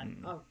said that.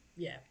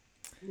 Yeah,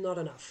 not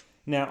enough.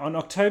 Now, on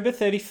October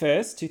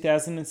 31st,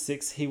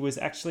 2006, he was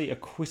actually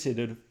acquitted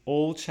of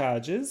all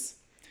charges.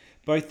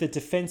 Both the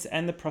defense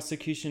and the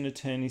prosecution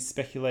attorneys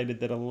speculated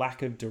that a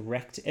lack of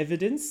direct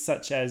evidence,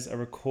 such as a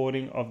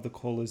recording of the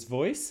caller's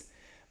voice,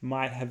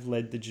 might have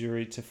led the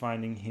jury to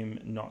finding him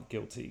not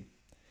guilty.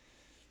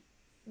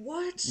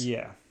 What?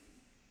 Yeah.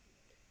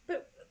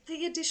 But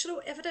the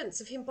additional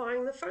evidence of him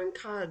buying the phone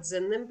cards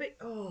and then...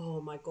 oh,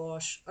 my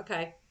gosh.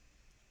 Okay.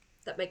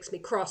 That makes me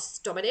cross,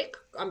 Dominic.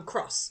 I'm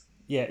cross.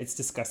 Yeah, it's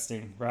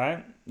disgusting,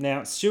 right?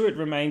 Now, Stewart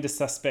remained a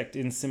suspect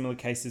in similar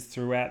cases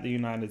throughout the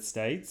United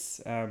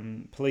States.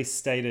 Police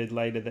stated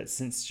later that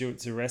since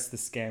Stewart's arrest, the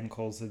scam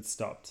calls had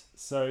stopped.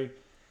 So,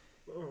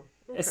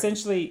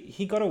 essentially,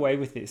 he got away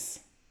with this.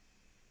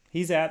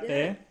 He's out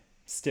there,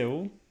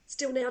 still.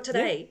 Still now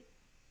today. Yeah.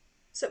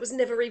 So it was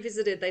never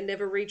revisited. They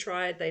never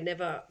retried. They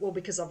never... Well,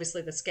 because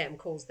obviously the scam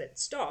calls then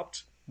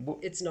stopped.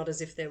 It's not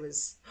as if there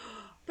was...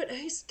 But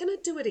he's going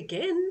to do it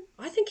again.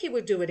 I think he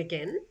would do it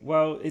again.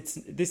 Well,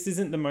 this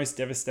isn't the most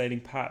devastating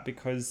part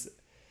because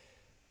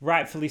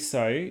rightfully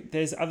so,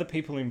 there's other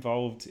people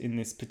involved in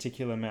this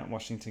particular Mount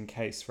Washington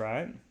case,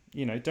 right?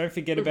 You know, don't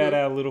forget about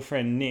our little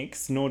friend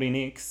Nix, Naughty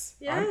Nix.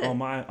 Yeah.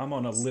 I'm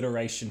on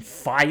alliteration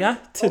fire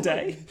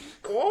today.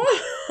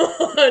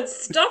 Oh God,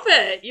 stop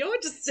it. You're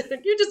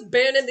just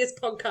burning this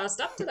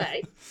podcast up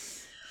today.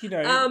 You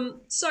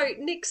know, So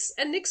Nix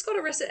got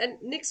arrested,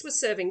 and Nix was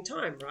serving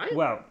time, right?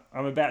 well,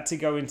 I'm about to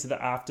go into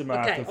the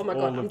aftermath Okay. of Oh my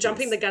all God, of I'm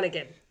jumping this the gun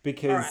again.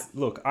 because All right.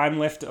 look, I'm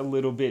left a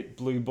little bit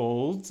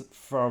blue-balled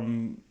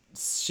from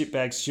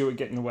shitbag Stewart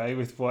getting away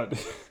with what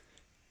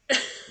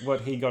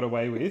he got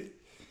away with.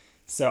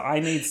 So I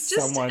need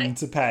someone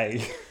to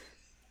pay.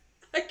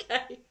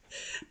 Okay.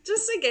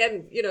 Just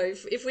again, you know,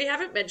 if we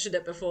haven't mentioned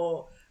it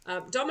before,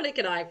 Dominic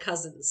and I are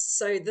cousins.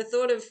 So the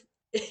thought of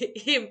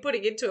him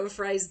putting into a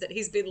phrase that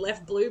he's been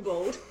left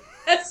blue-balled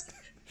has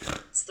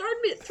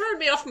thrown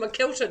me off my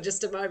kilter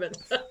just a moment.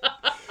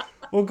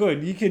 Well,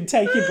 good. You can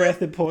take your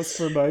breath and pause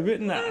for a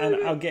moment,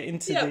 and I'll get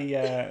into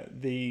Yeah.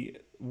 the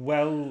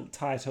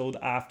well-titled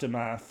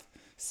aftermath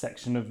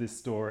section of this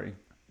story.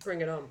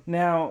 Bring it on.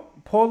 Now,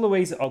 poor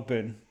Louise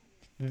Ogburn,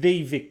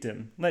 the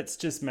victim. Let's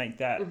just make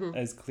that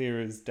as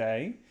clear as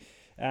day.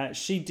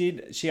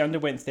 She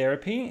underwent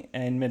therapy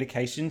and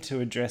medication to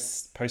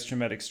address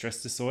post-traumatic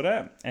stress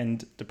disorder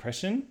and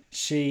depression.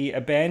 She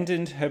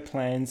abandoned her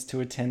plans to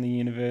attend the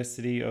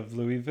University of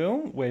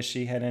Louisville, where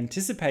she had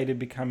anticipated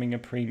becoming a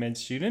pre-med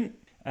student.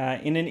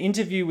 In an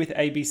interview with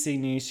ABC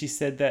News, she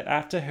said that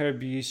after her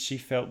abuse, she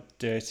felt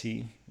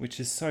dirty, which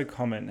is so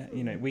common.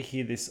 You know, we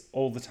hear this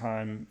all the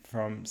time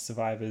from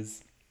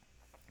survivors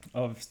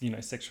of,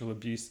 sexual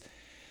abuse,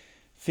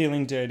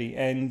 feeling dirty.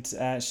 And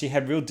she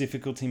had real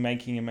difficulty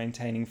making and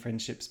maintaining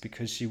friendships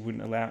because she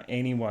wouldn't allow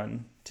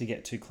anyone to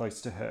get too close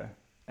to her.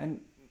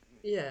 And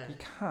Yeah. you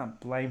can't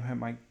blame her.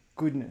 My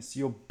goodness,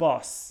 your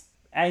boss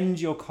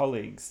and your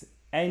colleagues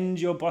and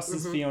your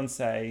boss's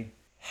fiance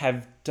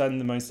have done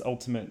the most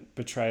ultimate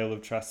betrayal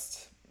of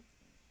trust.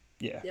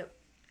 Yeah. Yep.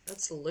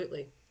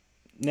 Absolutely.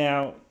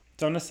 Now,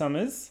 Donna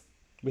Summers,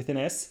 with an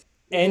S,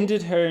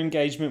 ended her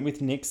engagement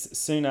with Nix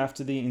soon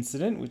after the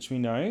incident, which we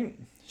know.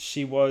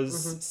 She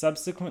was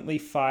subsequently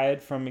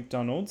fired from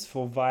McDonald's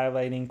for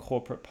violating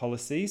corporate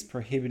policies,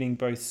 prohibiting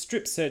both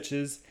strip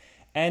searches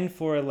and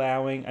for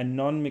allowing a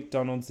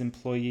non-McDonald's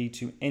employee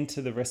to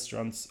enter the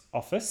restaurant's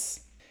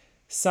office.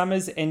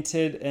 Summers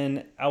entered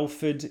an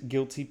Alford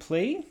guilty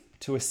plea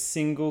to a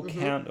single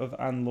count of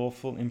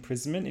unlawful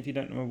imprisonment. If you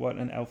don't know what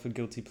an Alford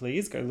guilty plea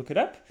is, go look it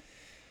up.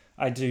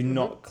 I do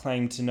not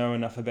claim to know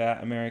enough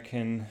about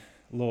American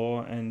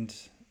law and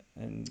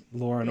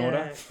law and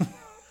order.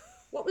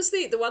 What was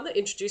the one that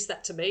introduced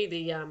that to me?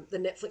 The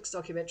Netflix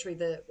documentary,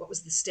 what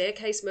was the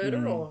Staircase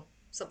Murder or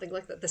something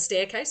like that? The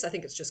Staircase, I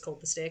think it's just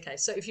called The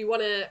Staircase. So if you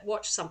want to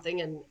watch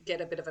something and get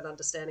a bit of an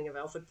understanding of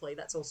Alford plea,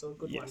 that's also a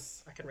good one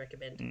I can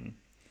recommend.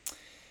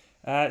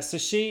 So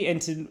she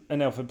entered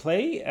an Alford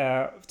plea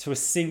to a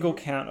single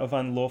count of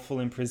unlawful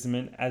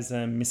imprisonment as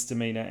a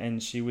misdemeanor,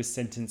 and she was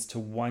sentenced to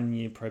 1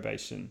 year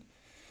probation.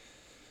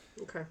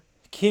 Okay.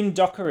 Kim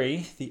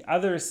Dockery, the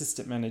other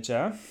assistant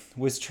manager,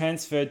 was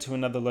transferred to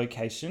another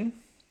location.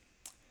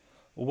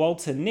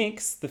 Walter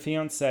Nix, the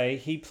fiancé,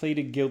 he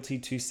pleaded guilty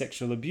to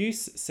sexual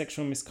abuse,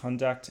 sexual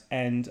misconduct,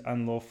 and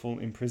unlawful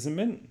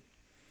imprisonment.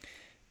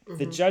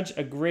 The judge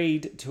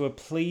agreed to a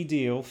plea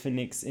deal for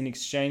Nix in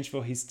exchange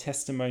for his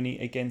testimony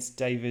against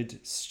David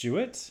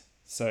Stewart,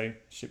 so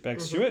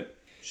shitbag Stewart.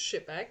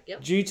 Shitbag,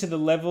 yep. Due to the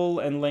level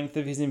and length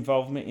of his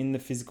involvement in the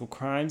physical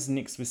crimes,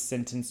 Nix was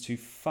sentenced to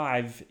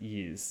 5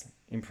 years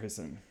in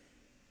prison.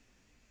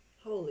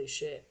 Holy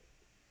shit.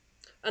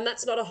 And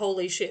that's not a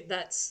holy shit,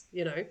 that's,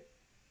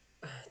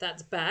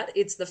 that's bad.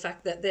 It's the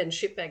fact that then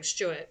shitbag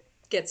Stewart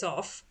gets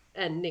off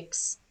and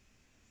Nix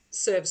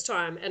serves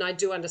time. And I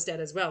do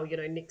understand as well,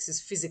 Nix is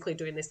physically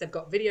doing this. They've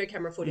got video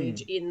camera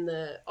footage in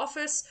the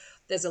office.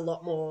 There's a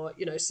lot more,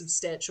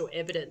 substantial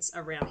evidence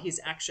around his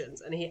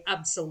actions. And he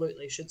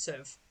absolutely should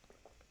serve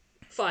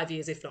 5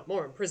 years, if not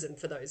more, in prison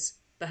for those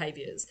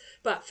behaviours.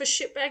 But for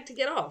shitbag to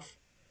get off.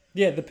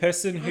 Yeah, the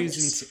person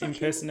who's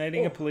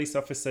impersonating a police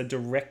officer,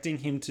 directing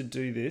him to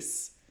do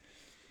this.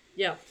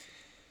 Yeah.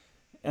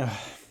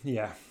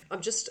 Yeah.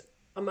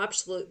 I'm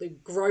absolutely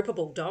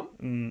gropable,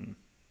 Dom.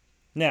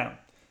 Now,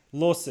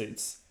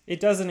 lawsuits. It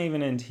doesn't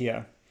even end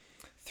here.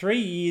 3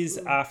 years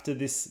after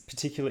this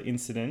particular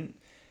incident,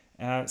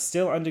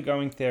 still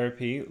undergoing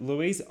therapy,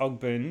 Louise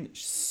Ogburn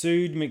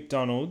sued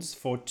McDonald's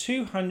for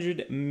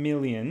 $200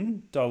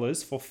 million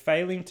for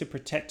failing to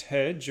protect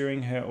her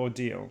during her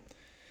ordeal.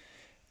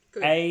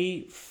 Good.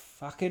 A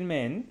fucking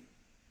man.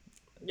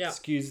 Yeah.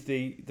 Excuse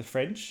the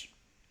French.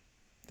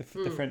 The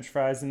French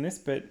fries in this,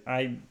 but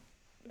I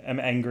am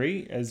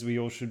angry, as we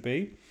all should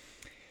be.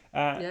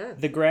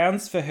 The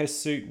grounds for her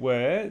suit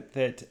were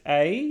that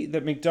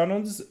that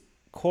McDonald's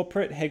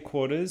corporate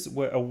headquarters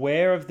were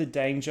aware of the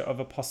danger of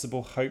a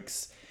possible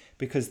hoax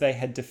because they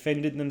had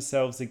defended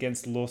themselves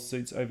against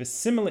lawsuits over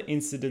similar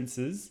incidents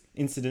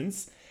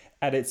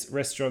at its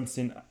restaurants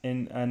in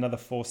another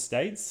 4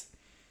 states.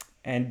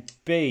 And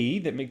B,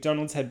 that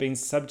McDonald's had been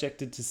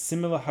subjected to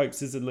similar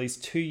hoaxes at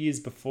least 2 years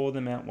before the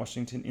Mount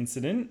Washington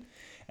incident,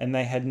 and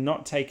they had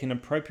not taken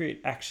appropriate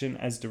action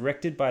as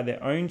directed by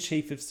their own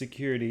chief of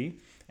security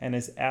and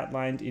as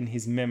outlined in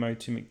his memo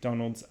to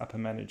McDonald's upper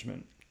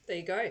management. There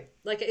you go.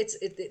 Like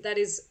that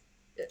is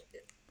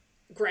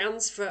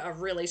grounds for a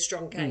really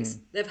strong case.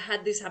 They've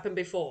had this happen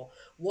before.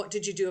 What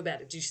did you do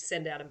about it? Did you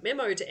send out a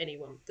memo to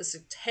anyone?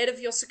 The head of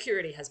your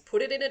security has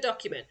put it in a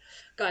document.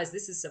 Guys,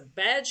 this is some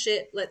bad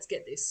shit. Let's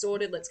get this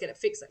sorted. Let's get it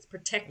fixed. Let's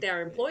protect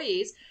our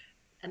employees.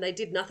 And they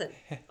did nothing.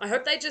 I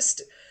hope they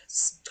just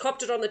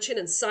copped it on the chin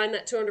and signed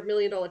that $200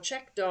 million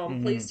check,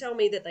 Dom. Please tell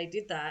me that they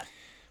did that.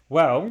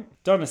 Well,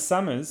 Donna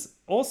Summers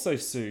also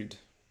sued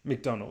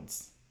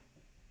McDonald's,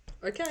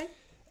 Okay.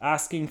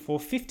 asking for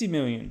 $50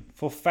 million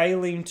for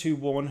failing to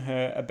warn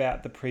her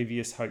about the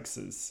previous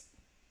hoaxes.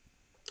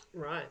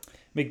 Right.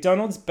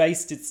 McDonald's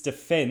based its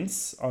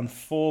defense on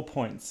 4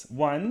 points.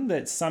 1,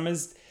 that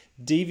Summers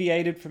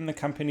deviated from the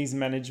company's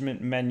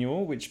management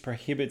manual, which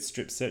prohibits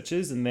strip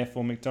searches, and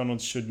therefore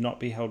McDonald's should not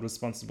be held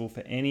responsible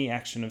for any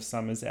action of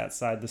Summers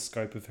outside the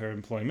scope of her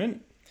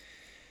employment.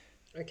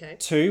 Okay.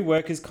 2,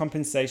 workers'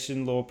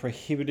 compensation law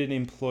prohibited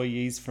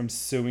employees from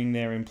suing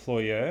their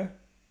employer.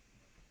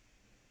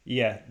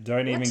 Yeah,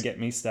 don't even get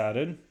me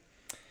started.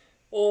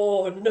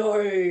 Oh,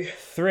 no.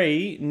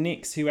 3,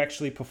 Nix, who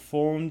actually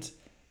performed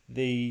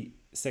the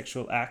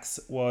sexual acts,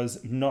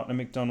 was not a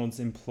McDonald's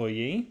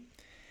employee.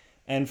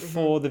 And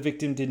 4, the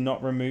victim did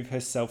not remove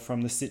herself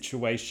from the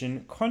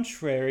situation,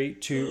 contrary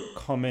to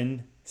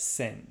common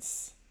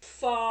sense.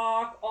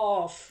 Fuck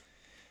off.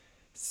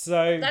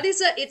 So That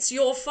is it's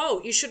your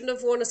fault. You shouldn't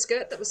have worn a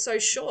skirt that was so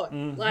short.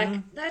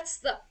 Like, that's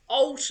the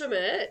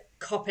ultimate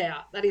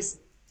cop-out. That is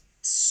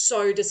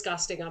so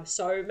disgusting. I'm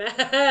so mad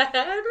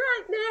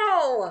right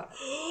now.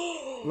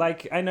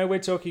 like, I know we're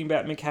talking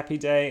about McHappy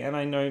Day, and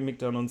I know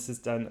McDonald's has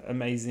done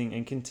amazing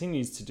and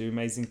continues to do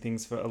amazing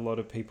things for a lot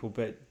of people,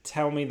 but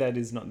tell me that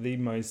is not the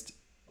most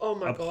Oh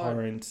my God.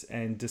 abhorrent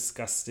and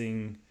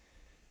disgusting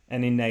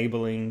and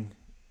enabling.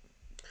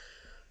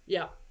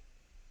 Yeah.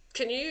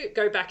 Can you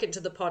go back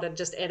into the pod and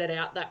just edit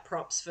out that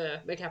props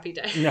for McHappy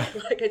Day? No.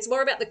 Like, it's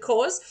more about the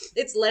cause.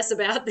 It's less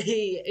about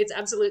it's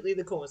absolutely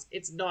the cause.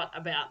 It's not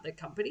about the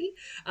company.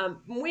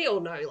 We all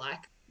know,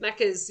 like,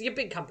 Macca's, your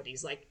big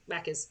companies like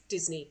Macca's,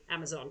 Disney,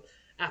 Amazon,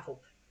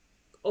 Apple,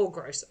 all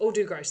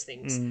do gross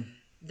things.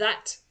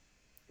 That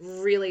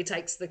really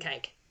takes the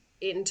cake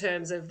in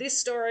terms of this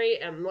story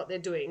and what they're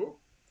doing.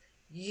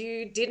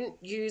 You didn't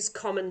use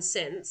common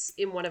sense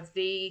in one of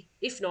the,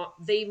 if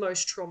not the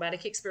most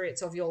traumatic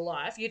experience of your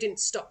life. You didn't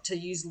stop to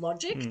use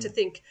logic to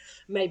think,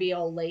 maybe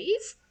I'll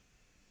leave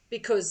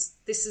because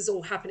this is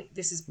all happening.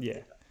 This is,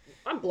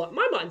 I'm blown.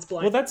 My mind's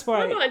blown. Well, that's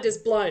why my mind is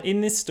blown.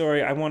 in this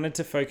story, I wanted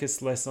to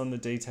focus less on the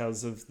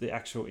details of the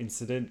actual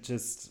incident.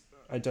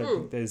 I don't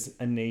think there's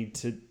a need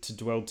to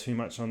dwell too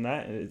much on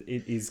that.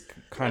 It is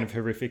kind of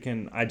horrific,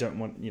 and I don't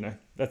want,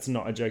 that's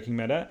not a joking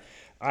matter.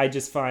 I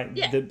just find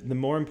the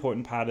more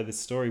important part of the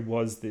story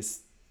was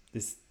this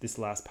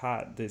last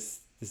part,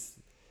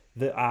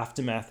 the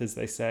aftermath, as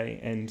they say,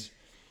 and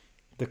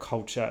the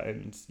culture,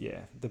 and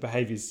the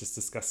behavior is just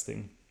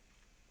disgusting.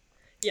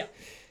 Yeah,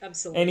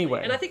 absolutely.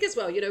 Anyway. And I think as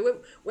well,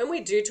 when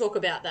we do talk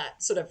about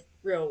that sort of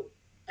real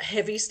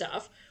heavy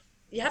stuff,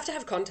 you have to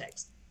have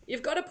context.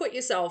 You've got to put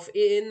yourself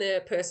in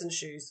the person's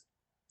shoes.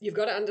 You've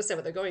got to understand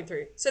what they're going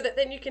through so that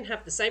then you can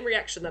have the same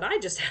reaction that I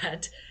just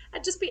had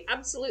and just be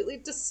absolutely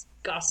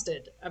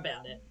disgusted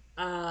about it.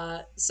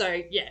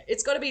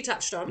 It's got to be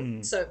touched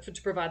on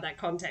to provide that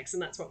context,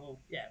 and that's what we'll,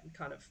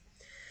 kind of...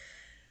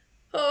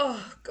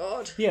 Oh,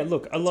 God. Yeah,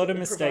 look, a lot of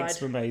mistakes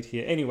were made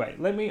here. Anyway,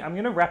 I'm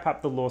going to wrap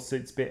up the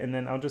lawsuits bit, and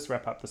then I'll just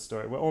wrap up the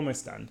story. We're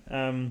almost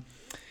done.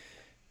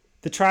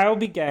 The trial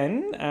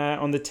began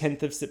on the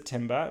 10th of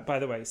September. By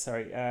the way,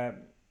 sorry,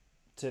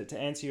 to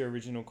answer your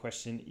original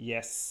question,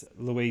 yes,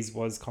 Louise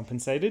was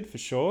compensated for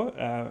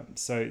sure.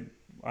 So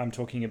I'm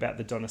talking about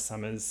the Donna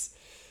Summers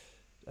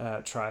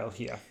trial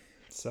here.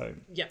 So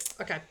yeah,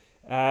 okay.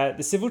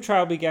 The civil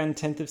trial began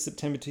 10th of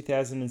September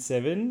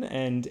 2007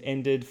 and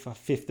ended for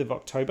 5th of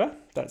October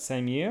that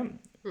same year,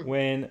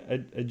 when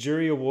a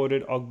jury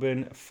awarded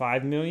Ogburn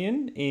 $5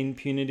 million in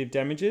punitive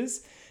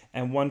damages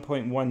and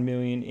 $1.1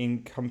 million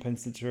in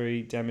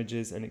compensatory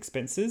damages and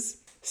expenses.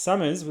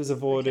 Summers was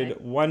awarded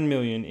 $1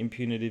 million in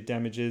punitive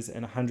damages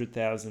and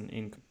 $100,000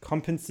 in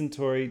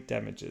compensatory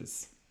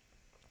damages.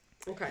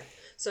 Okay,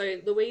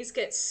 so Louise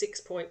gets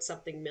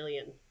 6-point-something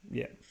million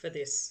for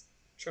this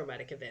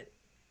traumatic event.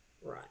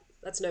 Right,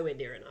 that's nowhere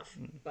near enough,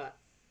 but,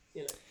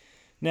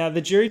 Now,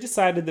 the jury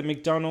decided that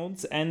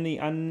McDonald's and the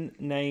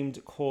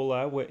unnamed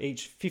caller were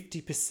each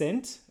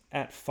 50%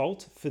 at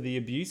fault for the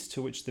abuse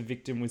to which the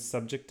victim was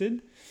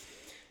subjected.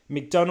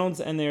 McDonald's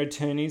and their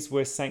attorneys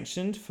were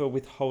sanctioned for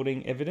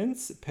withholding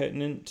evidence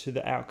pertinent to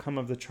the outcome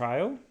of the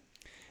trial.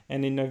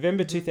 And in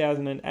November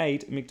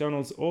 2008,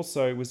 McDonald's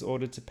also was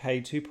ordered to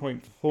pay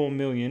 $2.4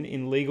 million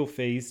in legal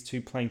fees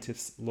to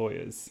plaintiffs'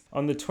 lawyers.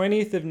 On the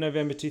 20th of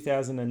November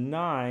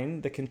 2009,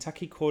 the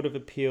Kentucky Court of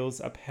Appeals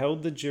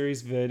upheld the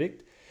jury's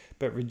verdict,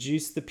 but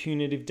reduced the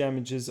punitive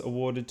damages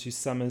awarded to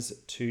Summers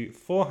to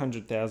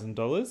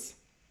 $400,000.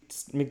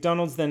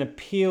 McDonald's then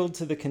appealed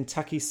to the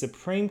Kentucky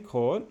Supreme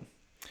Court.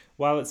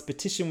 While its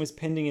petition was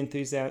pending in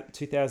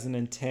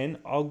 2010,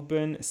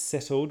 Ogburn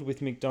settled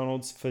with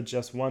McDonald's for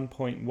just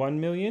 $1.1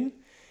 million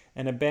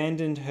and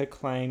abandoned her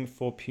claim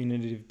for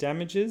punitive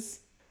damages.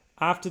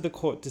 After the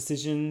court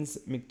decisions,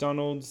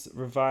 McDonald's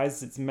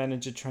revised its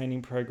manager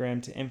training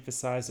program to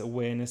emphasize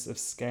awareness of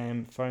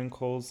scam phone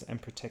calls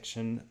and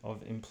protection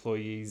of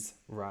employees'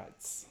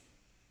 rights.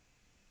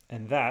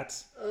 And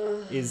that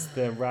is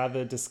the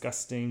rather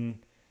disgusting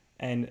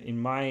and, in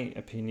my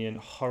opinion,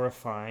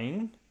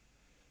 horrifying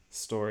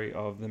story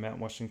of the Mount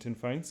Washington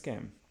phone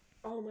scam.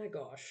 Oh my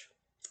gosh.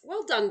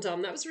 Well done,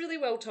 Dom. That was really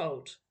well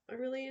told. I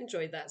really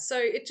enjoyed that. So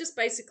it just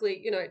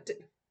basically,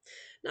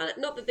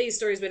 not that these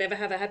stories would ever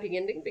have a happy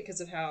ending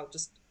because of how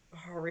just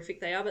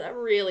horrific they are, but that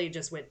really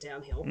just went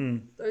downhill.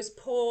 Those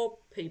poor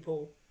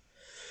people.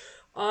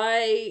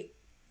 And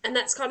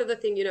that's kind of the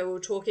thing, we were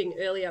talking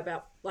earlier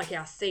about like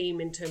our theme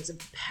in terms of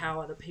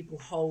power that people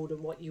hold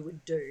and what you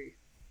would do.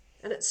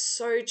 And it's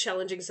so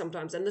challenging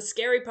sometimes. And the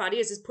scary part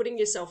is putting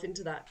yourself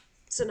into that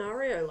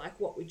scenario. Like,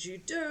 what would you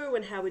do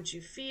and how would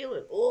you feel?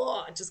 And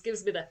it just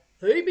gives me the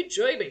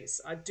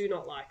heebie-jeebies. I do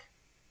not like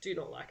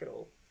at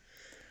all.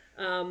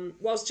 I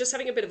was just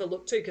having a bit of a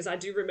look too, because I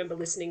do remember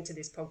listening to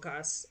this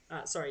podcast.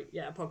 A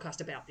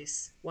podcast about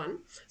this one.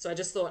 So I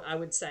just thought I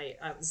would say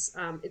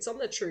it's on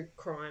the True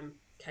Crime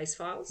Case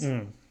Files.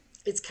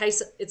 It's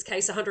case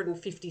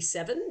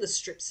 157, the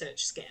strip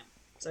search scam.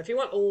 So if you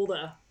want all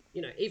the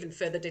even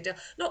further detail,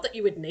 not that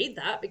you would need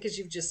that because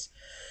you've just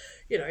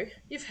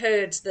you've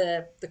heard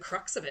the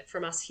crux of it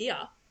from us here.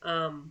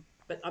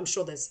 But I'm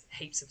sure there's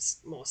heaps of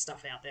more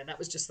stuff out there. That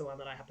was just the one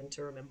that I happened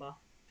to remember.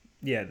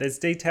 Yeah, there's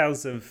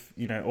details of,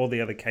 all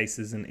the other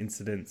cases and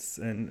incidents.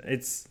 And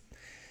it's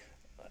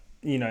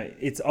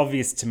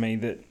obvious to me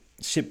that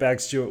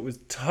Shitbag Stewart was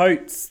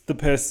totes the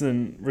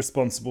person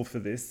responsible for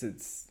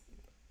this.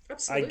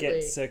 Absolutely. I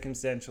get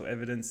circumstantial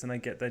evidence and I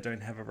get they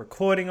don't have a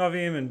recording of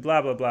him and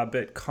blah, blah, blah.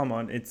 But come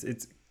on,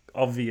 it's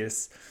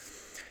obvious.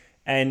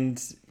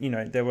 And,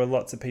 there were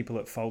lots of people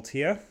at fault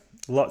here.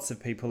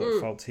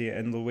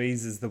 And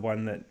Louise is the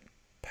one that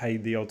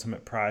paid the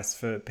ultimate price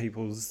for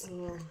people's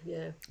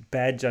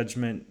bad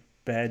judgment,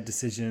 bad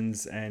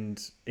decisions,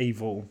 and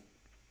evil.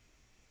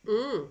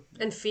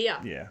 And fear.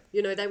 Yeah.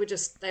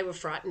 They were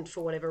frightened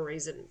for whatever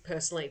reason,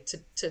 personally,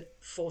 to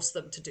force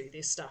them to do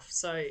this stuff.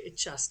 So it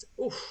just,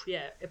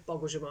 it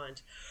boggles your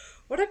mind.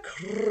 What a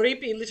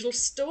creepy little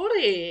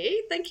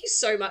story. Thank you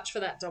so much for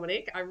that,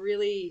 Dominic. I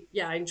really,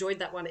 I enjoyed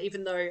that one.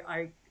 Even though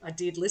I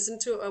did listen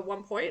to it at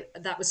one point,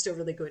 that was still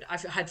really good. I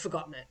had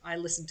forgotten it. I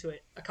listened to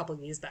it a couple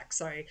of years back.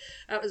 So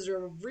that was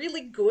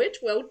really good.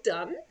 Well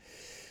done.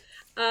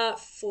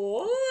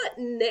 For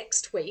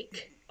next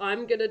week,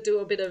 I'm going to do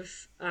a bit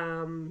of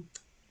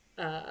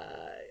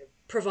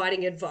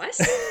providing advice.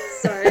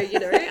 So,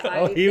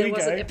 there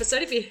was an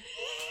episode.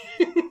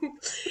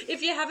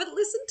 If you haven't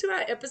listened to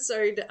our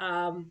episode,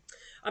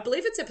 I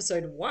believe it's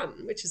episode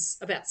 1, which is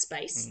about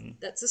space.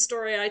 That's a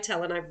story I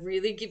tell, and I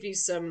really give you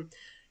some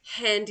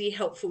handy,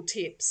 helpful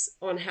tips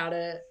on how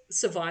to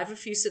survive a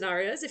few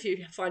scenarios if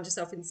you find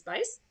yourself in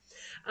space.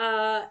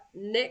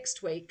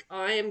 Next week,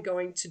 I am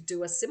going to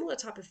do a similar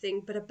type of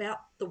thing, but about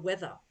the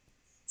weather.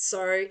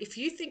 So if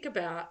you think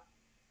about,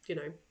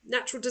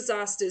 natural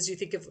disasters, you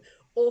think of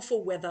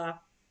awful weather.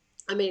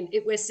 I mean,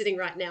 we're sitting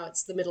right now,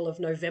 it's the middle of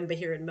November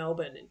here in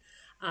Melbourne, and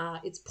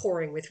it's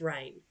pouring with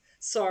rain.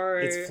 So,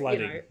 it's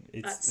flooding.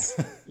 It's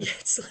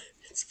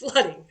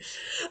flooding.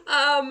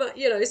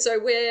 So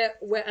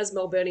we're as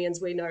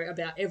Melburnians, we know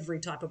about every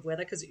type of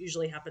weather because it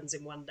usually happens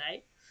in one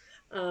day.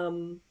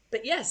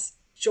 But yes,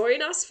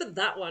 join us for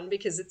that one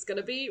because it's going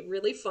to be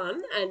really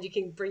fun, and you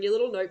can bring your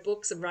little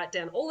notebooks and write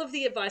down all of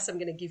the advice I'm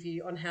going to give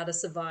you on how to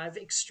survive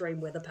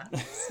extreme weather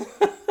patterns.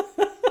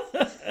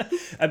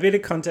 A bit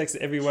of context,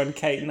 everyone.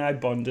 Kate and I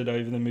bonded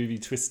over the movie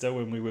Twister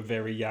when we were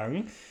very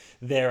young.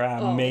 There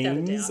are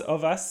memes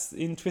of us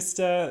in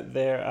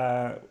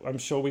Twister. I'm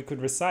sure we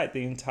could recite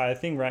the entire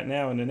thing right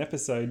now in an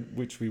episode,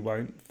 which we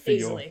won't for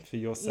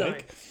your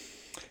sake.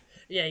 No.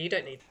 Yeah, you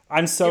don't need.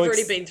 You've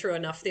already been through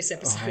enough this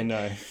episode. Oh, I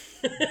know.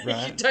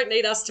 Right? You don't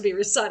need us to be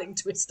reciting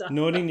Twister.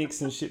 Naughty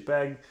Nixon,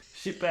 shitbag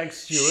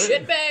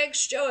Stewart. Shitbag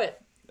Stewart.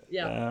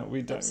 Yeah,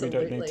 we don't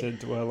need to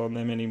dwell on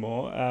them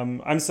anymore.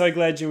 I'm so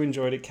glad you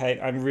enjoyed it, Kate.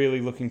 I'm really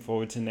looking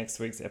forward to next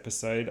week's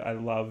episode. I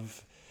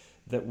love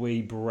that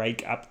we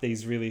break up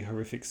these really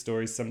horrific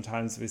stories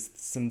sometimes with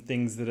some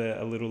things that are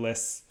a little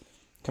less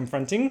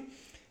confronting,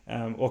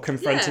 or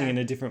confronting in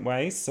a different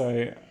way.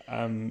 So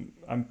I'm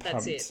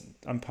pumped.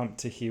 I'm pumped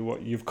to hear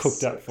what you've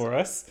cooked up for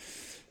us.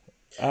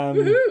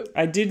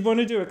 I did want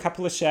to do a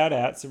couple of shout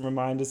outs and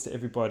reminders to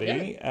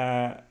everybody.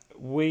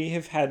 We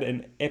have had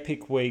an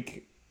epic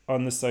week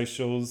on the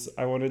socials.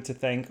 I wanted to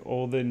thank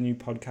all the new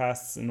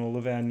podcasts and all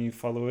of our new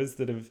followers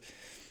that have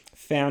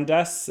found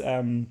us.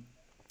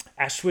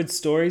 Ashwood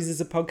Stories is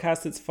a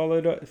podcast that's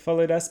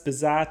followed us.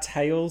 Bizarre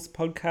Tales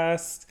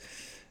podcast.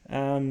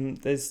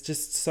 There's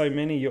just so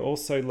many. You're all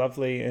so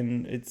lovely,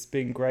 and it's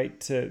been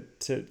great to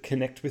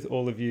connect with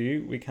all of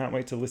you. We can't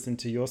wait to listen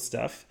to your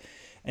stuff.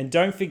 And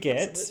don't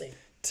forget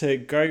to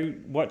go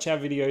watch our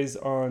videos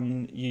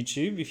on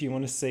YouTube if you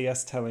want to see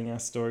us telling our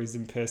stories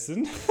in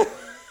person.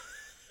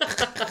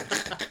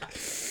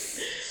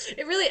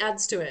 It really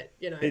adds to it,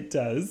 you know. It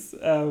does.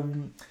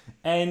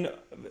 And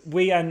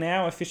we are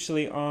now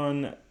officially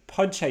on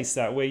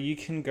Podchaser, where you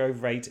can go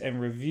rate and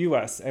review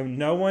us. And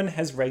no one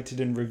has rated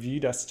and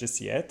reviewed us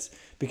just yet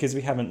because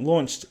we haven't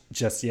launched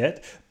just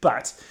yet.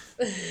 But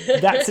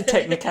that's a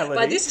technicality.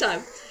 By this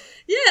time.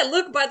 Yeah,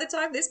 look, by the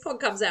time this pod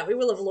comes out, we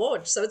will have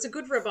launched. So it's a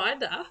good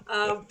reminder.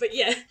 But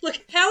yeah, look,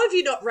 how have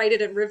you not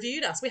rated and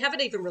reviewed us? We haven't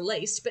even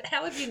released, but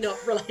how have you not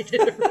rated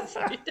and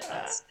reviewed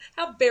us?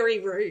 How very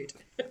rude.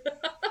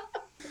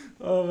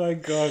 Oh my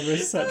God, we're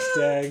such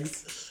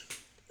dags.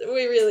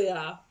 We really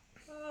are.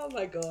 Oh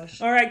my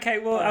gosh. All right,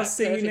 Kate, well, I'll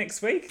see perfect. you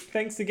next week.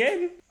 Thanks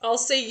again. I'll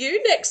see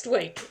you next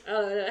week.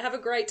 Have a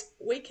great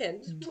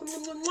weekend.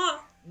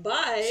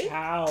 Bye.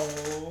 Ciao.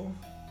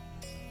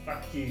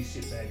 Fuck you,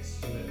 shitbag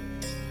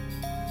Stuart.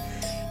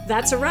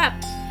 That's a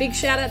wrap. Big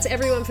shout out to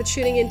everyone for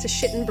tuning in to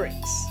Shit and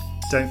Bricks.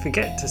 Don't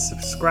forget to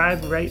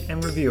subscribe, rate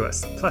and review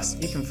us. Plus,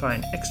 you can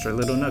find extra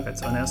little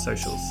nuggets on our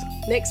socials.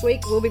 Next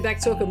week, we'll be back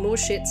talking more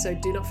shit, so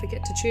do not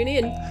forget to tune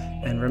in.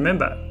 And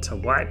remember to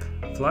wipe,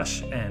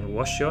 flush and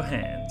wash your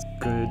hands.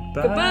 Goodbye.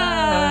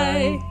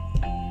 Goodbye.